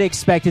 Everybody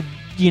expected,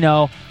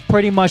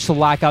 pretty much the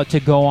lockout to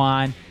go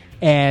on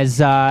as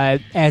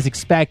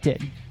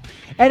expected.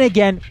 And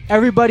again,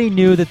 everybody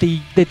knew that the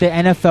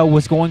NFL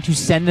was going to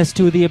send this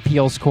to the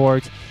appeals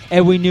court,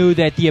 and we knew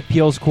that the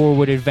appeals court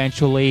would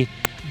eventually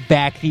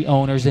back the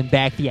owners and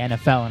back the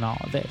NFL in all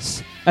of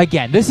this.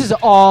 Again, this is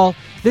all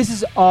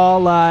business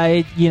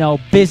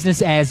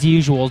as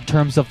usual in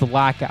terms of the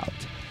lockout.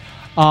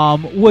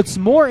 What's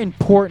more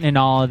important in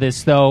all of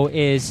this, though,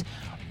 is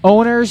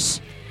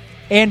owners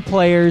and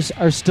players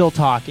are still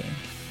talking.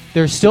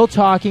 They're still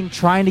talking,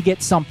 trying to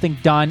get something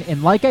done.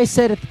 And like I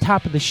said at the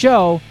top of the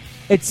show,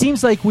 it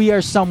seems like we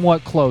are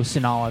somewhat close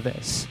in all of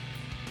this.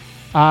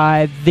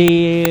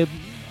 The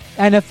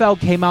NFL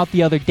came out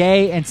the other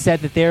day and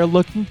said that they're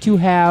looking to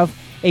have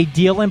a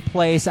deal in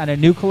place on a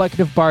new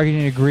collective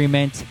bargaining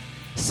agreement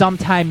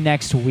sometime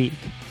next week.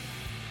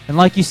 And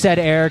like you said,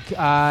 Eric,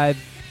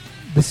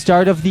 the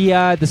start of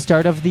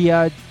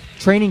the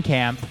training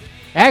camp,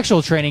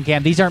 actual training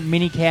camp. These aren't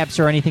mini camps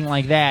or anything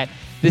like that.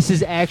 This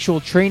is actual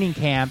training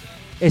camp.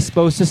 Is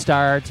supposed to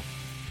start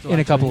in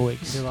a couple of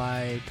weeks.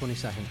 July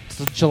 22nd.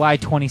 So July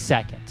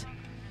 22nd.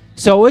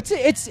 So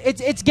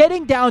it's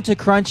getting down to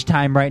crunch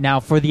time right now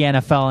for the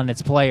NFL and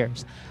its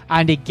players,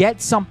 and to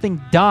get something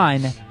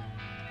done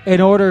in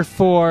order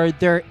for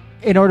there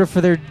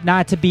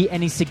not to be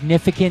any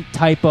significant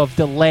type of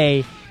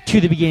delay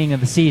to the beginning of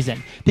the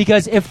season.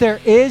 Because if there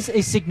is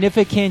a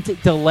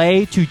significant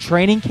delay to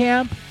training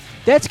camp,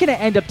 that's going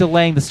to end up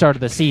delaying the start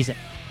of the season.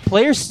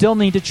 Players still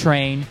need to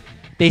train.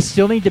 They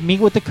still need to meet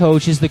with the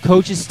coaches. The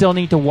coaches still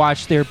need to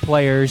watch their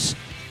players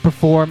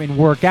perform and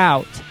work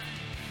out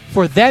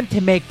for them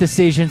to make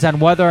decisions on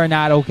whether or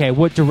not, okay,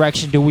 what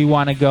direction do we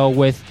want to go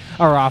with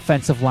our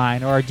offensive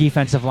line or our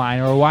defensive line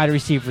or our wide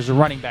receivers or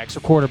running backs or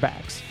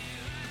quarterbacks.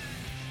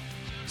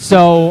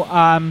 So,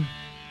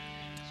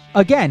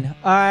 again,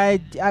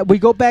 we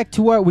go back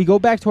to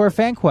our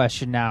fan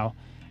question now.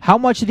 How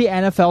much of the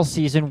NFL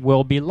season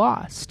will be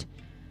lost?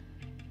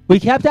 We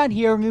kept on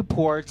hearing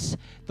reports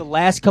the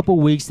last couple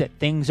weeks that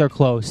things are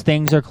close,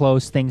 things are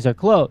close, things are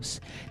close.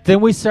 Then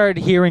we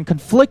started hearing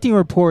conflicting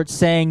reports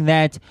saying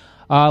that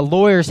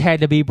lawyers had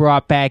to be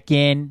brought back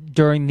in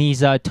during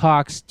these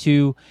talks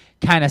to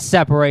kind of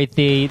separate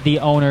the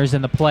owners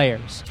and the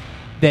players.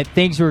 That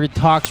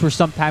talks were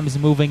sometimes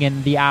moving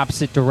in the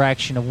opposite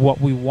direction of what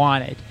we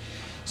wanted.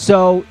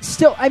 So,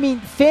 still, I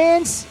mean,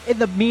 fans in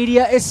the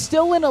media is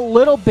still in a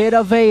little bit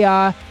of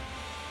a,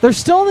 they're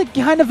still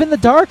kind of in the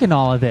dark in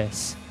all of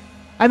this.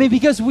 I mean,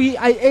 because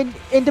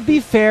and to be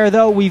fair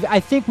though, I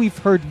think we've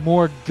heard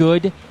more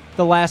good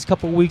the last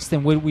couple of weeks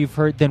than we've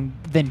heard than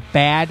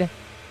bad.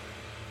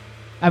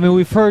 I mean,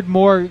 we've heard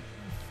more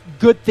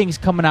good things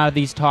coming out of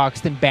these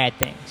talks than bad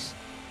things.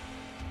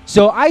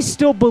 So I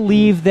still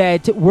believe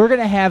that we're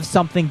going to have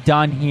something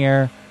done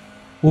here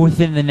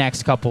within the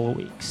next couple of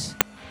weeks.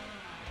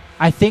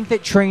 I think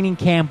that training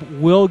camp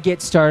will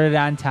get started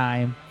on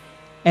time,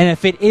 and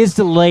if it is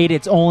delayed,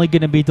 it's only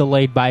going to be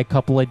delayed by a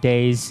couple of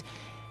days.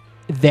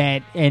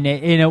 That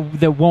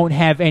won't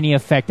have any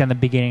effect on the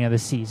beginning of the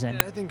season.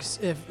 Yeah, I think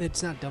if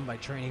it's not done by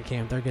training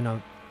camp, they're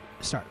gonna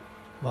start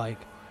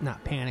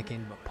not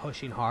panicking but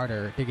pushing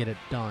harder to get it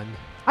done.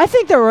 I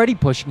think they're already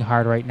pushing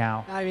hard right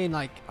now. I mean,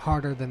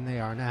 harder than they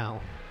are now,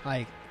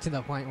 to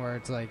the point where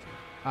it's all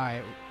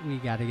right, we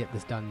got to get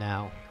this done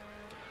now.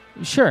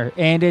 Sure,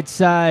 and it's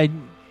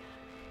and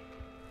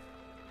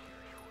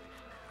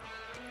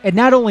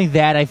not only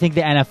that, I think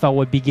the NFL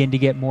would begin to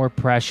get more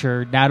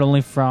pressure, not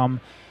only from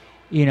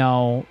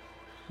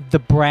the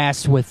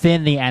brass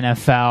within the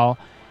NFL,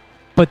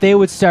 but they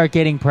would start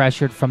getting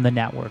pressured from the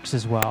networks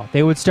as well.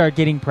 They would start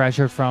getting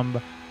pressure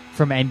from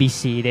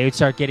NBC. They would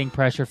start getting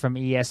pressure from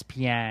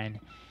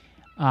ESPN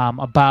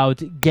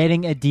about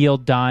getting a deal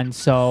done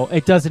so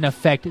it doesn't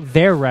affect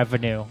their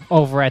revenue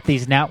over at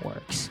these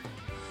networks.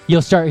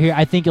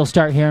 I think you'll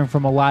start hearing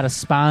from a lot of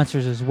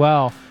sponsors as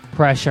well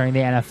pressuring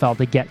the NFL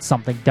to get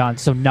something done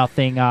so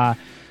nothing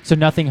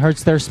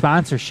hurts their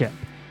sponsorship.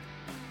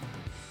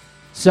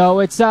 So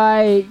it's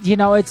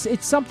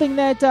it's something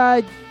that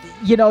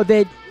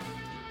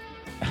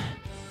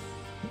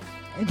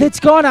that's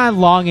gone on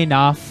long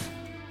enough.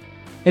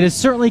 It has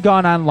certainly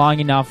gone on long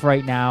enough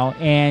right now,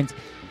 and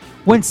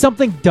when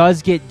something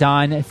does get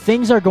done,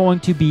 things are going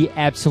to be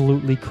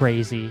absolutely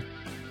crazy.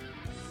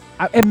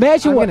 I'm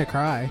gonna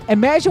cry.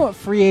 Imagine what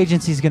free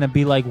agency is going to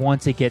be like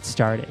once it gets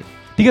started.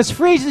 because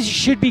free agency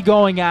should be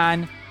going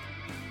on.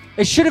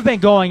 It should have been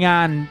going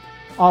on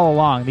all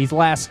along these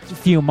last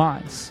few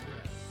months,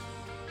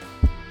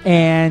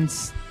 and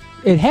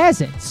it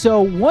hasn't.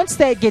 So once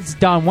that gets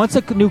done, once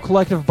a new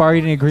collective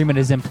bargaining agreement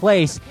is in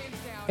place,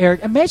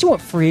 Eric, imagine what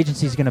free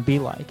agency is going to be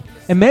like.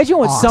 Imagine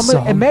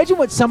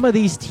what some of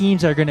these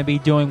teams are going to be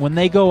doing when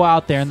they go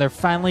out there and they're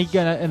finally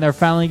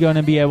going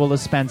to be able to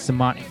spend some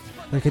money.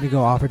 They're going to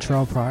go offer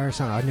Terrell Pryor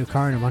a new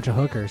car and a bunch of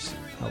hookers.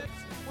 Oh,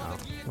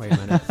 wait a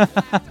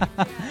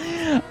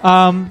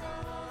minute.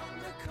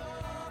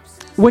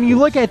 When you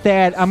look at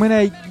that,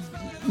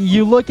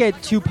 you look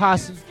at two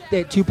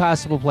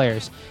possible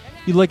players.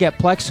 You look at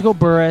Plexico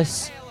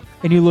Burris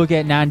and you look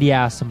at Nnamdi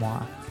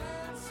Asomugha.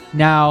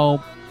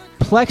 Now,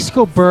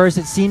 Plexico Burris,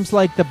 it seems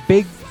like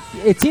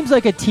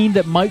a team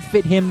that might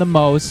fit him the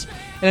most,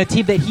 and a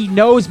team that he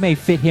knows may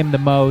fit him the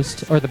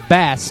most or the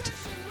best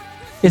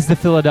is the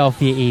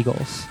Philadelphia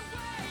Eagles.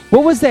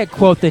 What was that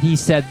quote that he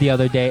said the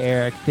other day,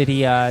 Eric, that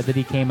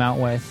he came out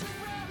with?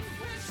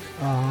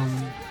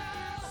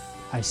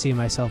 I see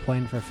myself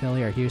playing for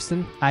Philly or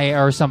Houston. I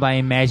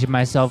imagine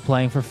myself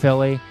playing for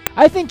Philly.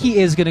 I think he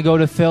is going to go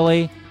to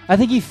Philly. I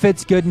think he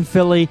fits good in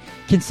Philly,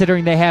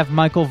 considering they have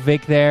Michael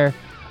Vick there,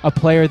 a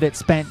player that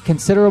spent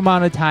considerable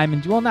amount of time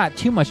not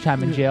too much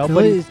time in jail.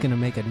 Philly's going to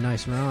make a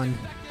nice run.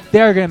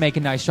 They are going to make a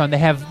nice run. They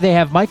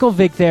have Michael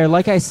Vick there,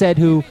 like I said,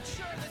 who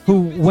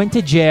went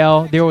to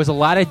jail. There was a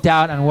lot of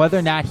doubt on whether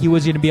or not he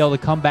was going to be able to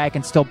come back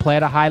and still play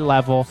at a high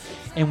level.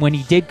 And when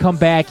he did come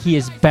back, he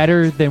is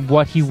better than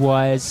what he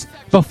was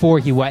before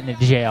he went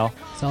into jail.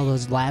 It's all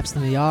those laps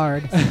in the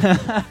yard.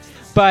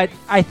 But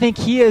I think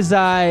he is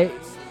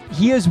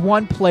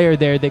one player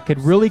there that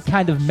could really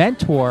kind of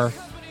mentor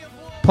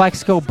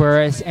Plexico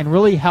Burris and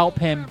really help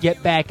him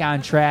get back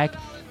on track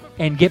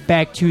and get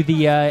back to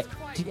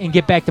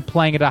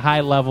playing at a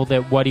high level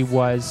that what he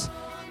was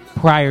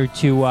prior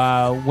to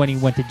when he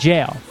went to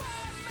jail.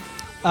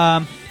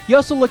 You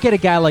also look at a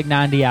guy like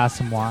Nnamdi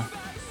Asomugha.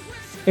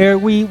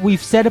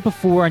 We've said it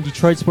before on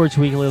Detroit Sports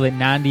Weekly that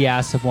Nnamdi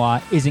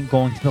Asomugha isn't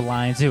going to the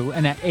Lions,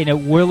 and it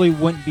really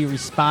wouldn't be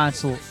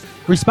responsible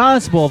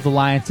of the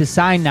Lions to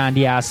sign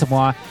Nnamdi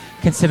Asomugha,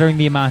 considering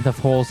the amount of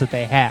holes that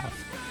they have.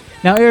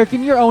 Now, Eric,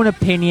 in your own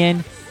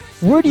opinion,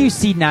 where do you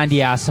see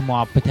Nnamdi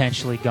Asomugha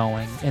potentially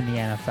going in the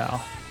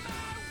NFL?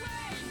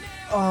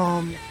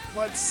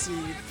 Let's see.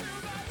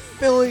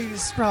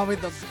 Philly's probably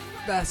the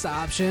best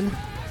option.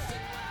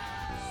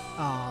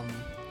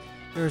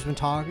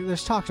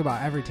 There's talked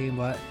about every team,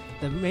 but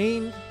the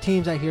main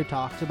teams I hear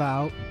talked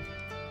about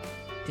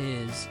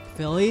is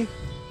Philly,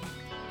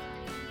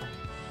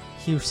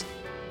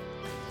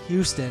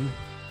 Houston,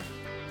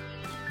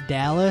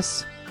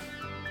 Dallas.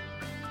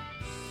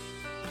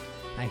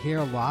 I hear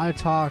a lot of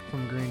talk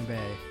from Green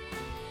Bay.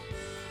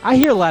 I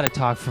hear a lot of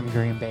talk from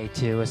Green Bay,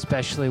 too,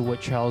 especially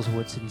what Charles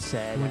Woodson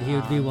said. When he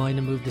would be willing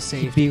to move to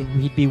safety.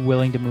 He'd be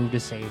willing to move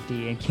to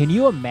safety. And can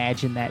you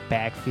imagine that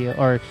backfield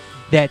or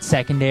that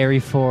secondary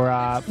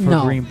for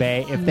Green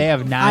Bay if they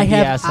have Nnamdi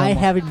Asomugha? I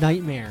have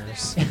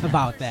nightmares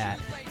about that.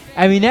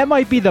 I mean, that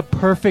might be the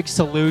perfect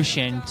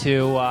solution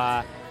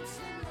to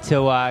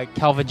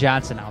Calvin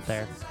Johnson out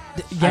there.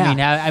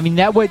 Yeah. I mean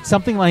that would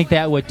something like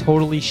that would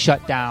totally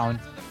shut down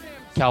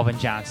Calvin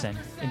Johnson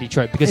in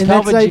Detroit, because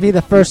that might be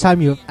the first time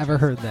you've ever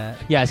heard that.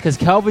 Yes, because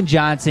Calvin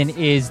Johnson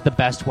is the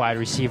best wide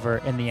receiver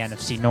in the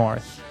NFC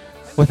North,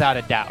 without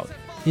a doubt.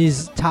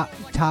 He's top.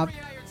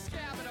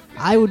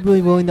 I would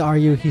be willing to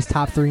argue he's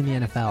top 3 in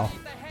the NFL.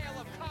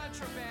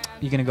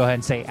 You're gonna go ahead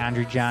and say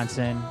Andre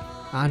Johnson,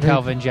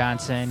 Calvin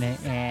Johnson,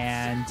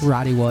 and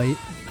Roddy White.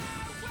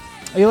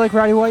 You like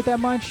Roddy White that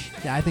much?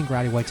 Yeah, I think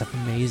Roddy White's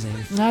amazing.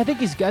 No, I think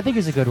he's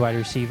a good wide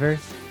receiver.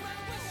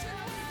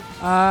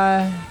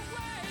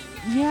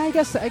 Yeah, I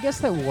guess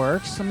that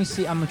works. Let me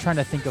see. I'm trying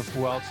to think of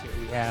who else here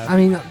we have. I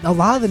mean, a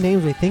lot of the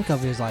names we think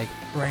of is like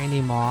Randy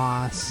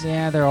Moss.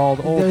 Yeah, they're old.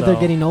 They're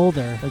getting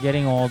older. They're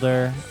getting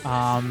older.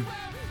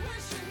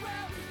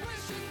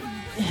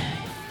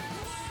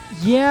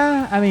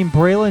 Yeah, I mean,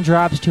 Braylon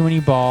drops too many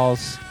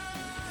balls.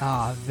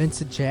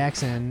 Vincent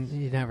Jackson,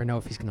 you never know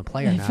if he's going to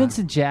play or not.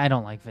 I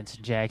don't like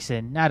Vincent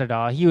Jackson. Not at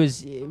all. He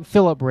was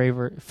Philip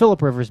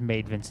Rivers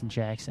made Vincent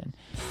Jackson.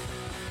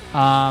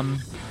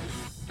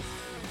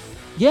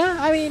 Yeah,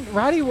 I mean,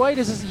 Roddy White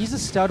he's a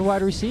stud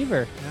wide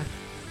receiver. Yeah.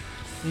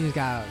 He's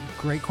got a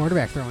great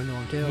quarterback throwing to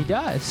him too. He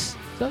does.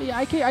 So yeah,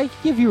 I could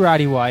give you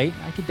Roddy White.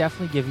 I could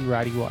definitely give you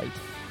Roddy White.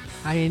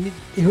 I mean,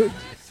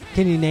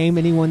 can you name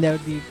anyone that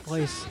would be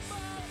placed?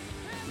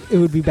 It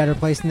would be better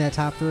placed in that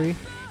top 3.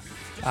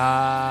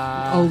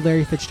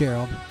 Larry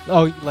Fitzgerald.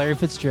 Oh, Larry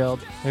Fitzgerald.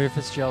 Larry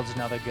Fitzgerald's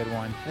another good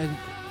one. And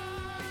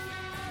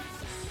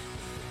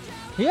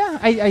yeah,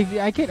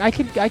 I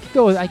could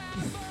go with.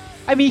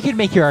 I mean, you could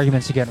make your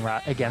arguments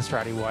against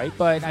Roddy White,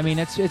 but I mean,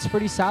 it's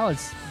pretty solid.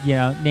 You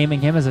know, naming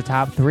him as a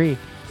top 3.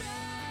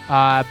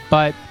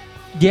 But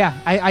yeah,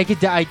 I think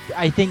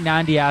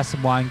Nnamdi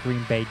Asomugha in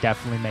Green Bay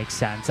definitely makes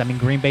sense. I mean,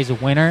 Green Bay's a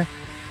winner.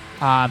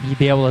 He'd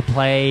be able to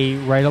play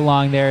right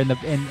along there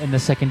in the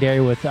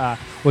secondary with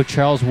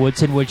Charles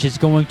Woodson, which is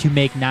going to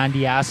make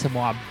Nnamdi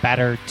Asomugha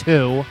better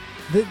too.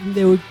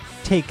 They would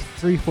take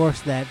 3/4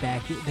 of that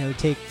back. They would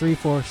take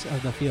 3/4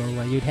 of the field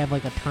away. You'd have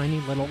like a tiny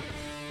little,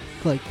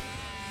 like,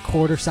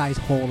 quarter-size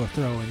hole to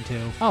throw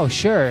into. Oh,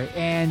 sure.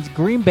 And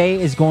Green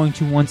Bay is going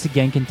to once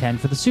again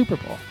contend for the Super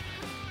Bowl.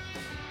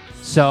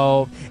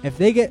 So if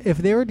they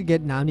were to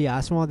get Nnamdi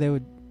Asomugha, they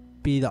would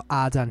be the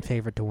odds-on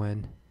favorite to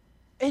win.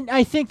 And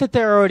I think that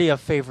they're already a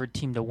favored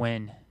team to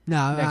win. No,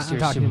 I'm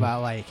talking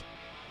about, like,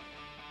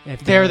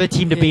 if they're the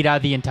team to beat out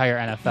of the entire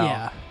NFL.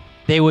 Yeah.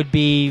 They would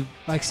be,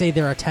 like, say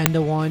they're a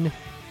 10-1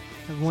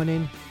 of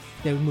winning,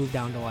 they would move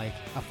down to like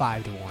a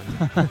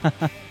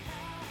 5-1.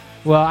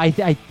 well, I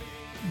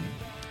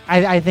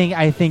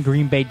think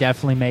Green Bay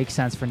definitely makes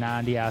sense for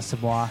Nnamdi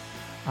Asomugha.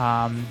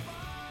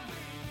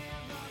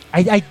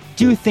 I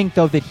do think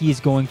though that he's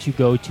going to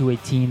go to a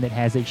team that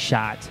has a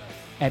shot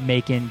at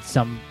making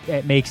some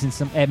strides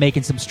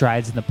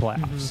in the playoffs.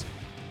 Mm-hmm.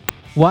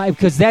 Why?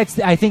 Because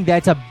I think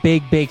that's a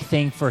big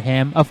thing for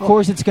him. Of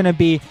course, it's going to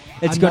be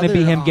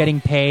him getting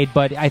paid,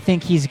 but I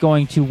think he's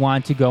going to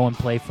want to go and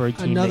play for a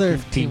team. Another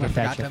that can team be I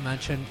forgot effective. to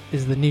mention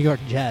is the New York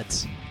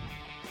Jets.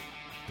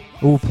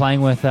 Ooh,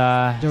 playing with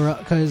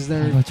because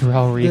they're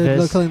Darrelle Revis. They're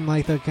looking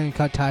like they're going to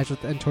cut ties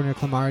with Antonio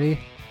Cromartie.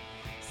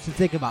 So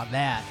think about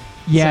that.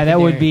 Yeah,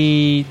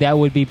 Secondary. that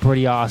would be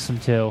pretty awesome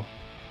too.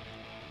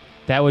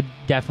 That would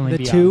definitely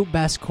be the two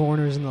best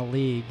corners in the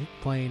league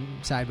playing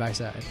side by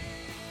side.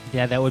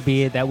 Yeah, that'd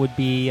be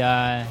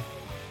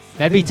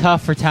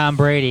tough for Tom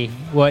Brady,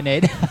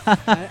 wouldn't it?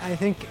 I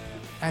think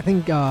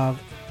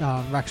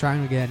Rex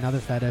Ryan would get another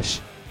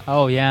fetish.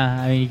 Oh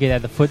yeah, I mean you could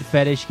have the foot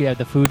fetish, you could have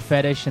the food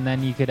fetish, and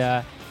then you could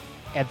add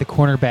the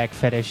cornerback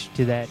fetish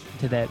to that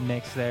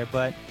mix there.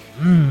 But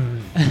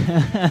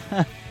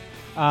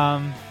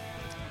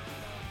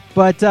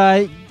but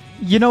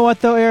you know what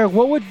though, Eric?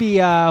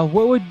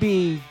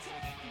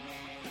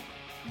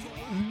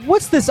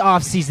 What's this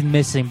offseason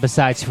missing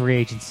besides free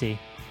agency?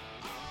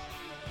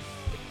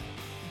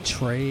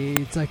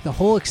 Trades, like the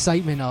whole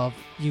excitement of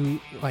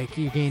you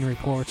gain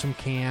reports from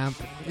camp.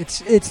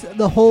 It's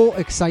the whole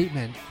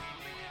excitement.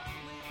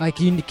 Like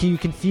you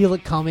can feel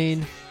it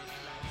coming.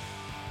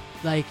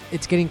 Like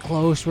it's getting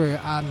close. Where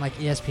on like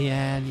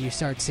ESPN, you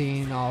start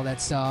seeing all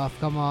that stuff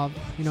come up.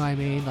 You know what I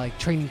mean? Like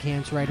training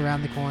camps right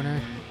around the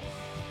corner.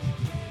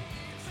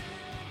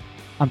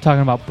 I'm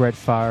talking about Brett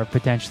Favre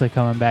potentially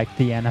coming back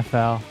to the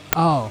NFL.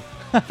 Oh,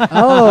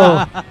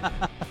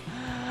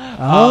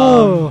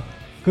 oh,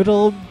 good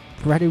old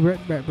Brett. I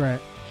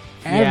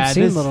haven't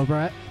seen little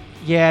Brett.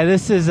 Yeah,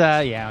 this is we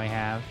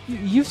have.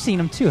 You've seen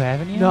him too,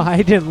 haven't you? No,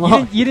 I didn't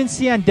look. You didn't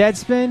see on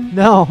Deadspin?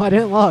 No, I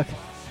didn't look.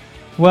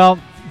 Well,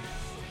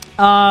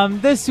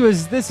 this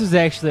was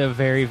actually a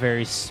very,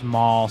 very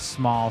small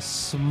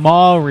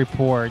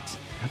report.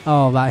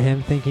 Oh, about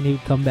him thinking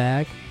he'd come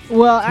back.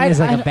 Well, he's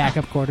like a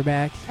backup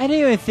quarterback. I don't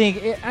even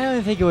think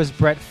it was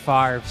Brett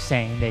Favre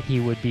saying that he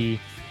would be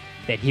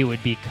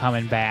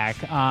coming back.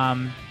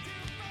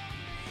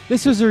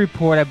 This was a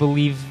report, I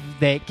believe,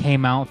 that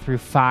came out through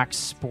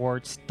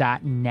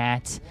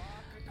FoxSports.net,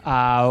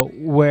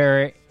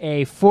 where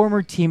a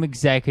former team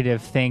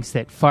executive thinks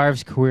that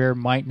Favre's career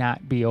might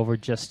not be over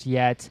just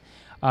yet.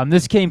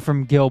 This came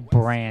from Gil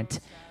Brandt.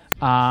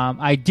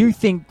 I do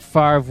think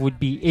Favre would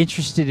be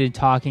interested in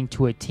talking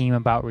to a team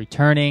about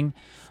returning,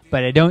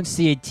 but I don't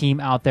see a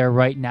team out there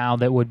right now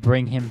that would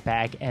bring him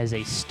back as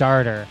a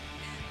starter.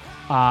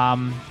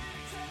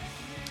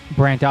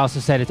 Brandt also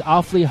said it's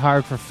awfully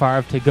hard for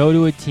Favre to go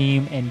to a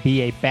team and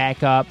be a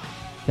backup.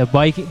 The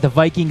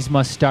Vikings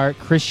must start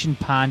Christian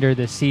Ponder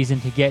this season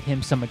to get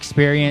him some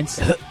experience,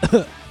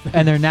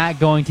 and they're not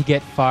going to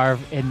get Favre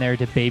in there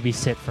to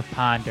babysit for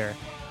Ponder.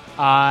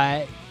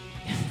 Why?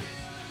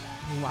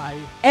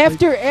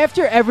 After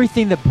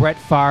everything that Brett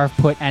Favre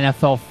put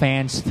NFL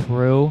fans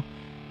through,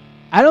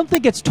 I don't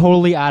think it's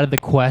totally out of the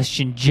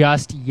question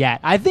just yet.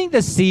 I think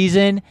the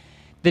season,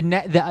 the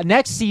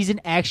next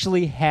season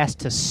actually has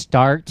to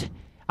start.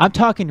 I'm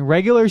talking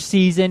regular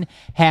season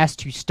has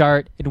to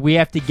start, and we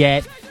have to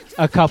get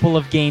a couple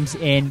of games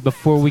in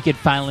before we could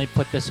finally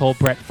put this whole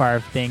Brett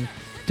Favre thing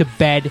to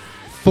bed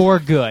for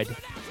good.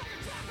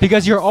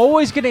 Because you're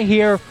always going to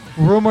hear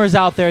rumors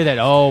out there that,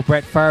 oh,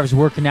 Brett Favre's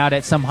working out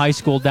at some high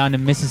school down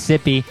in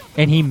Mississippi,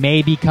 and he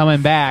may be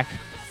coming back.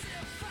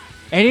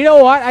 And you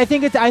know what? I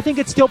think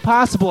it's still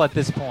possible at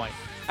this point.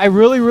 I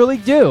really, really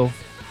do.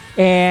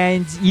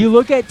 And you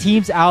look at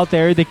teams out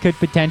there that could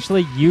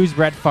potentially use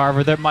Brett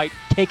Favre, that might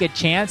take a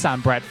chance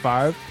on Brett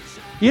Favre.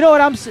 You know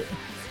what I'm saying?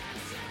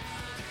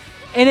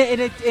 And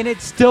it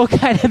still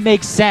kind of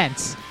makes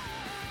sense.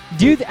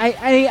 Dude,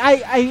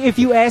 if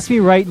you ask me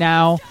right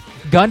now,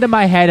 gun to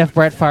my head, if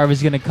Brett Favre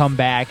is going to come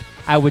back,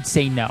 I would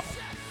say no.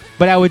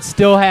 But I would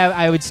still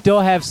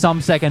have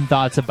some second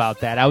thoughts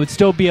about that. I would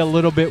still be a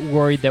little bit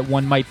worried that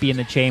one might be in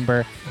the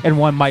chamber and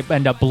one might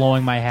end up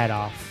blowing my head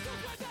off.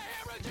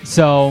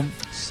 So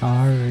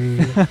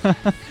sorry.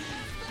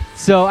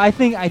 So I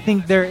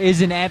think there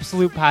is an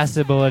absolute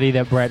possibility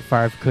that Brett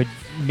Favre could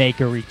make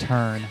a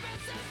return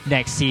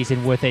next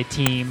season with a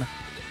team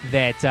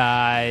that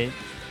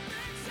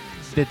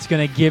that's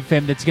going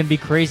to be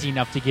crazy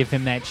enough to give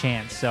him that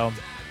chance. So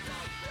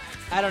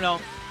I don't know.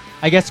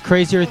 I guess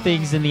crazier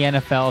things in the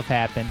NFL have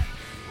happened.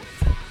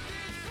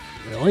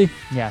 Really?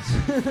 Yes.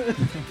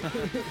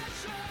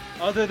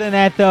 Other than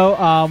that,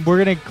 though, we're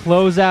gonna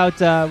close out.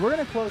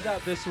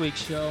 This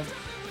week's show.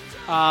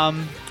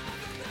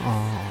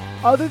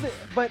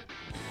 But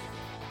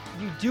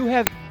you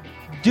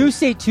do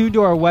stay tuned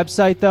to our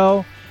website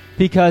though,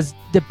 because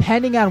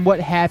depending on what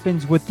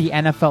happens with the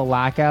NFL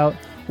lockout,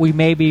 we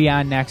may be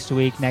on next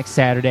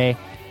Saturday,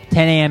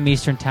 10 a.m.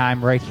 Eastern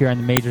Time, right here on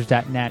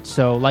themajors.net.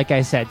 So, like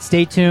I said,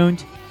 stay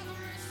tuned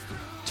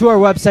to our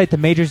website,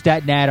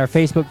 themajors.net, our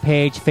Facebook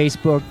page,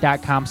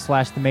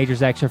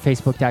 facebook.com/themajorsx or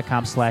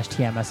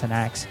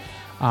facebook.com/TMSNX,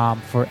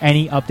 for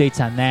any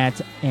updates on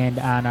that and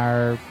on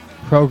our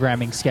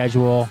programming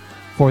schedule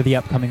for the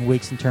upcoming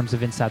weeks in terms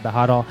of Inside the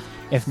Huddle.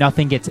 If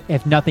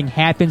nothing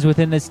happens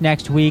within this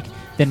next week,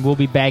 then we'll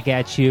be back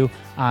at you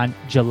on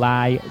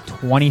July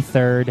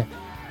 23rd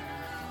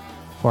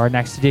for our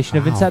next edition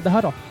of Inside the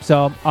Huddle.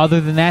 So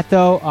other than that,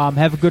 though,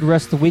 have a good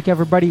rest of the week,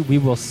 everybody. We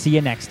will see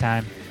you next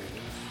time.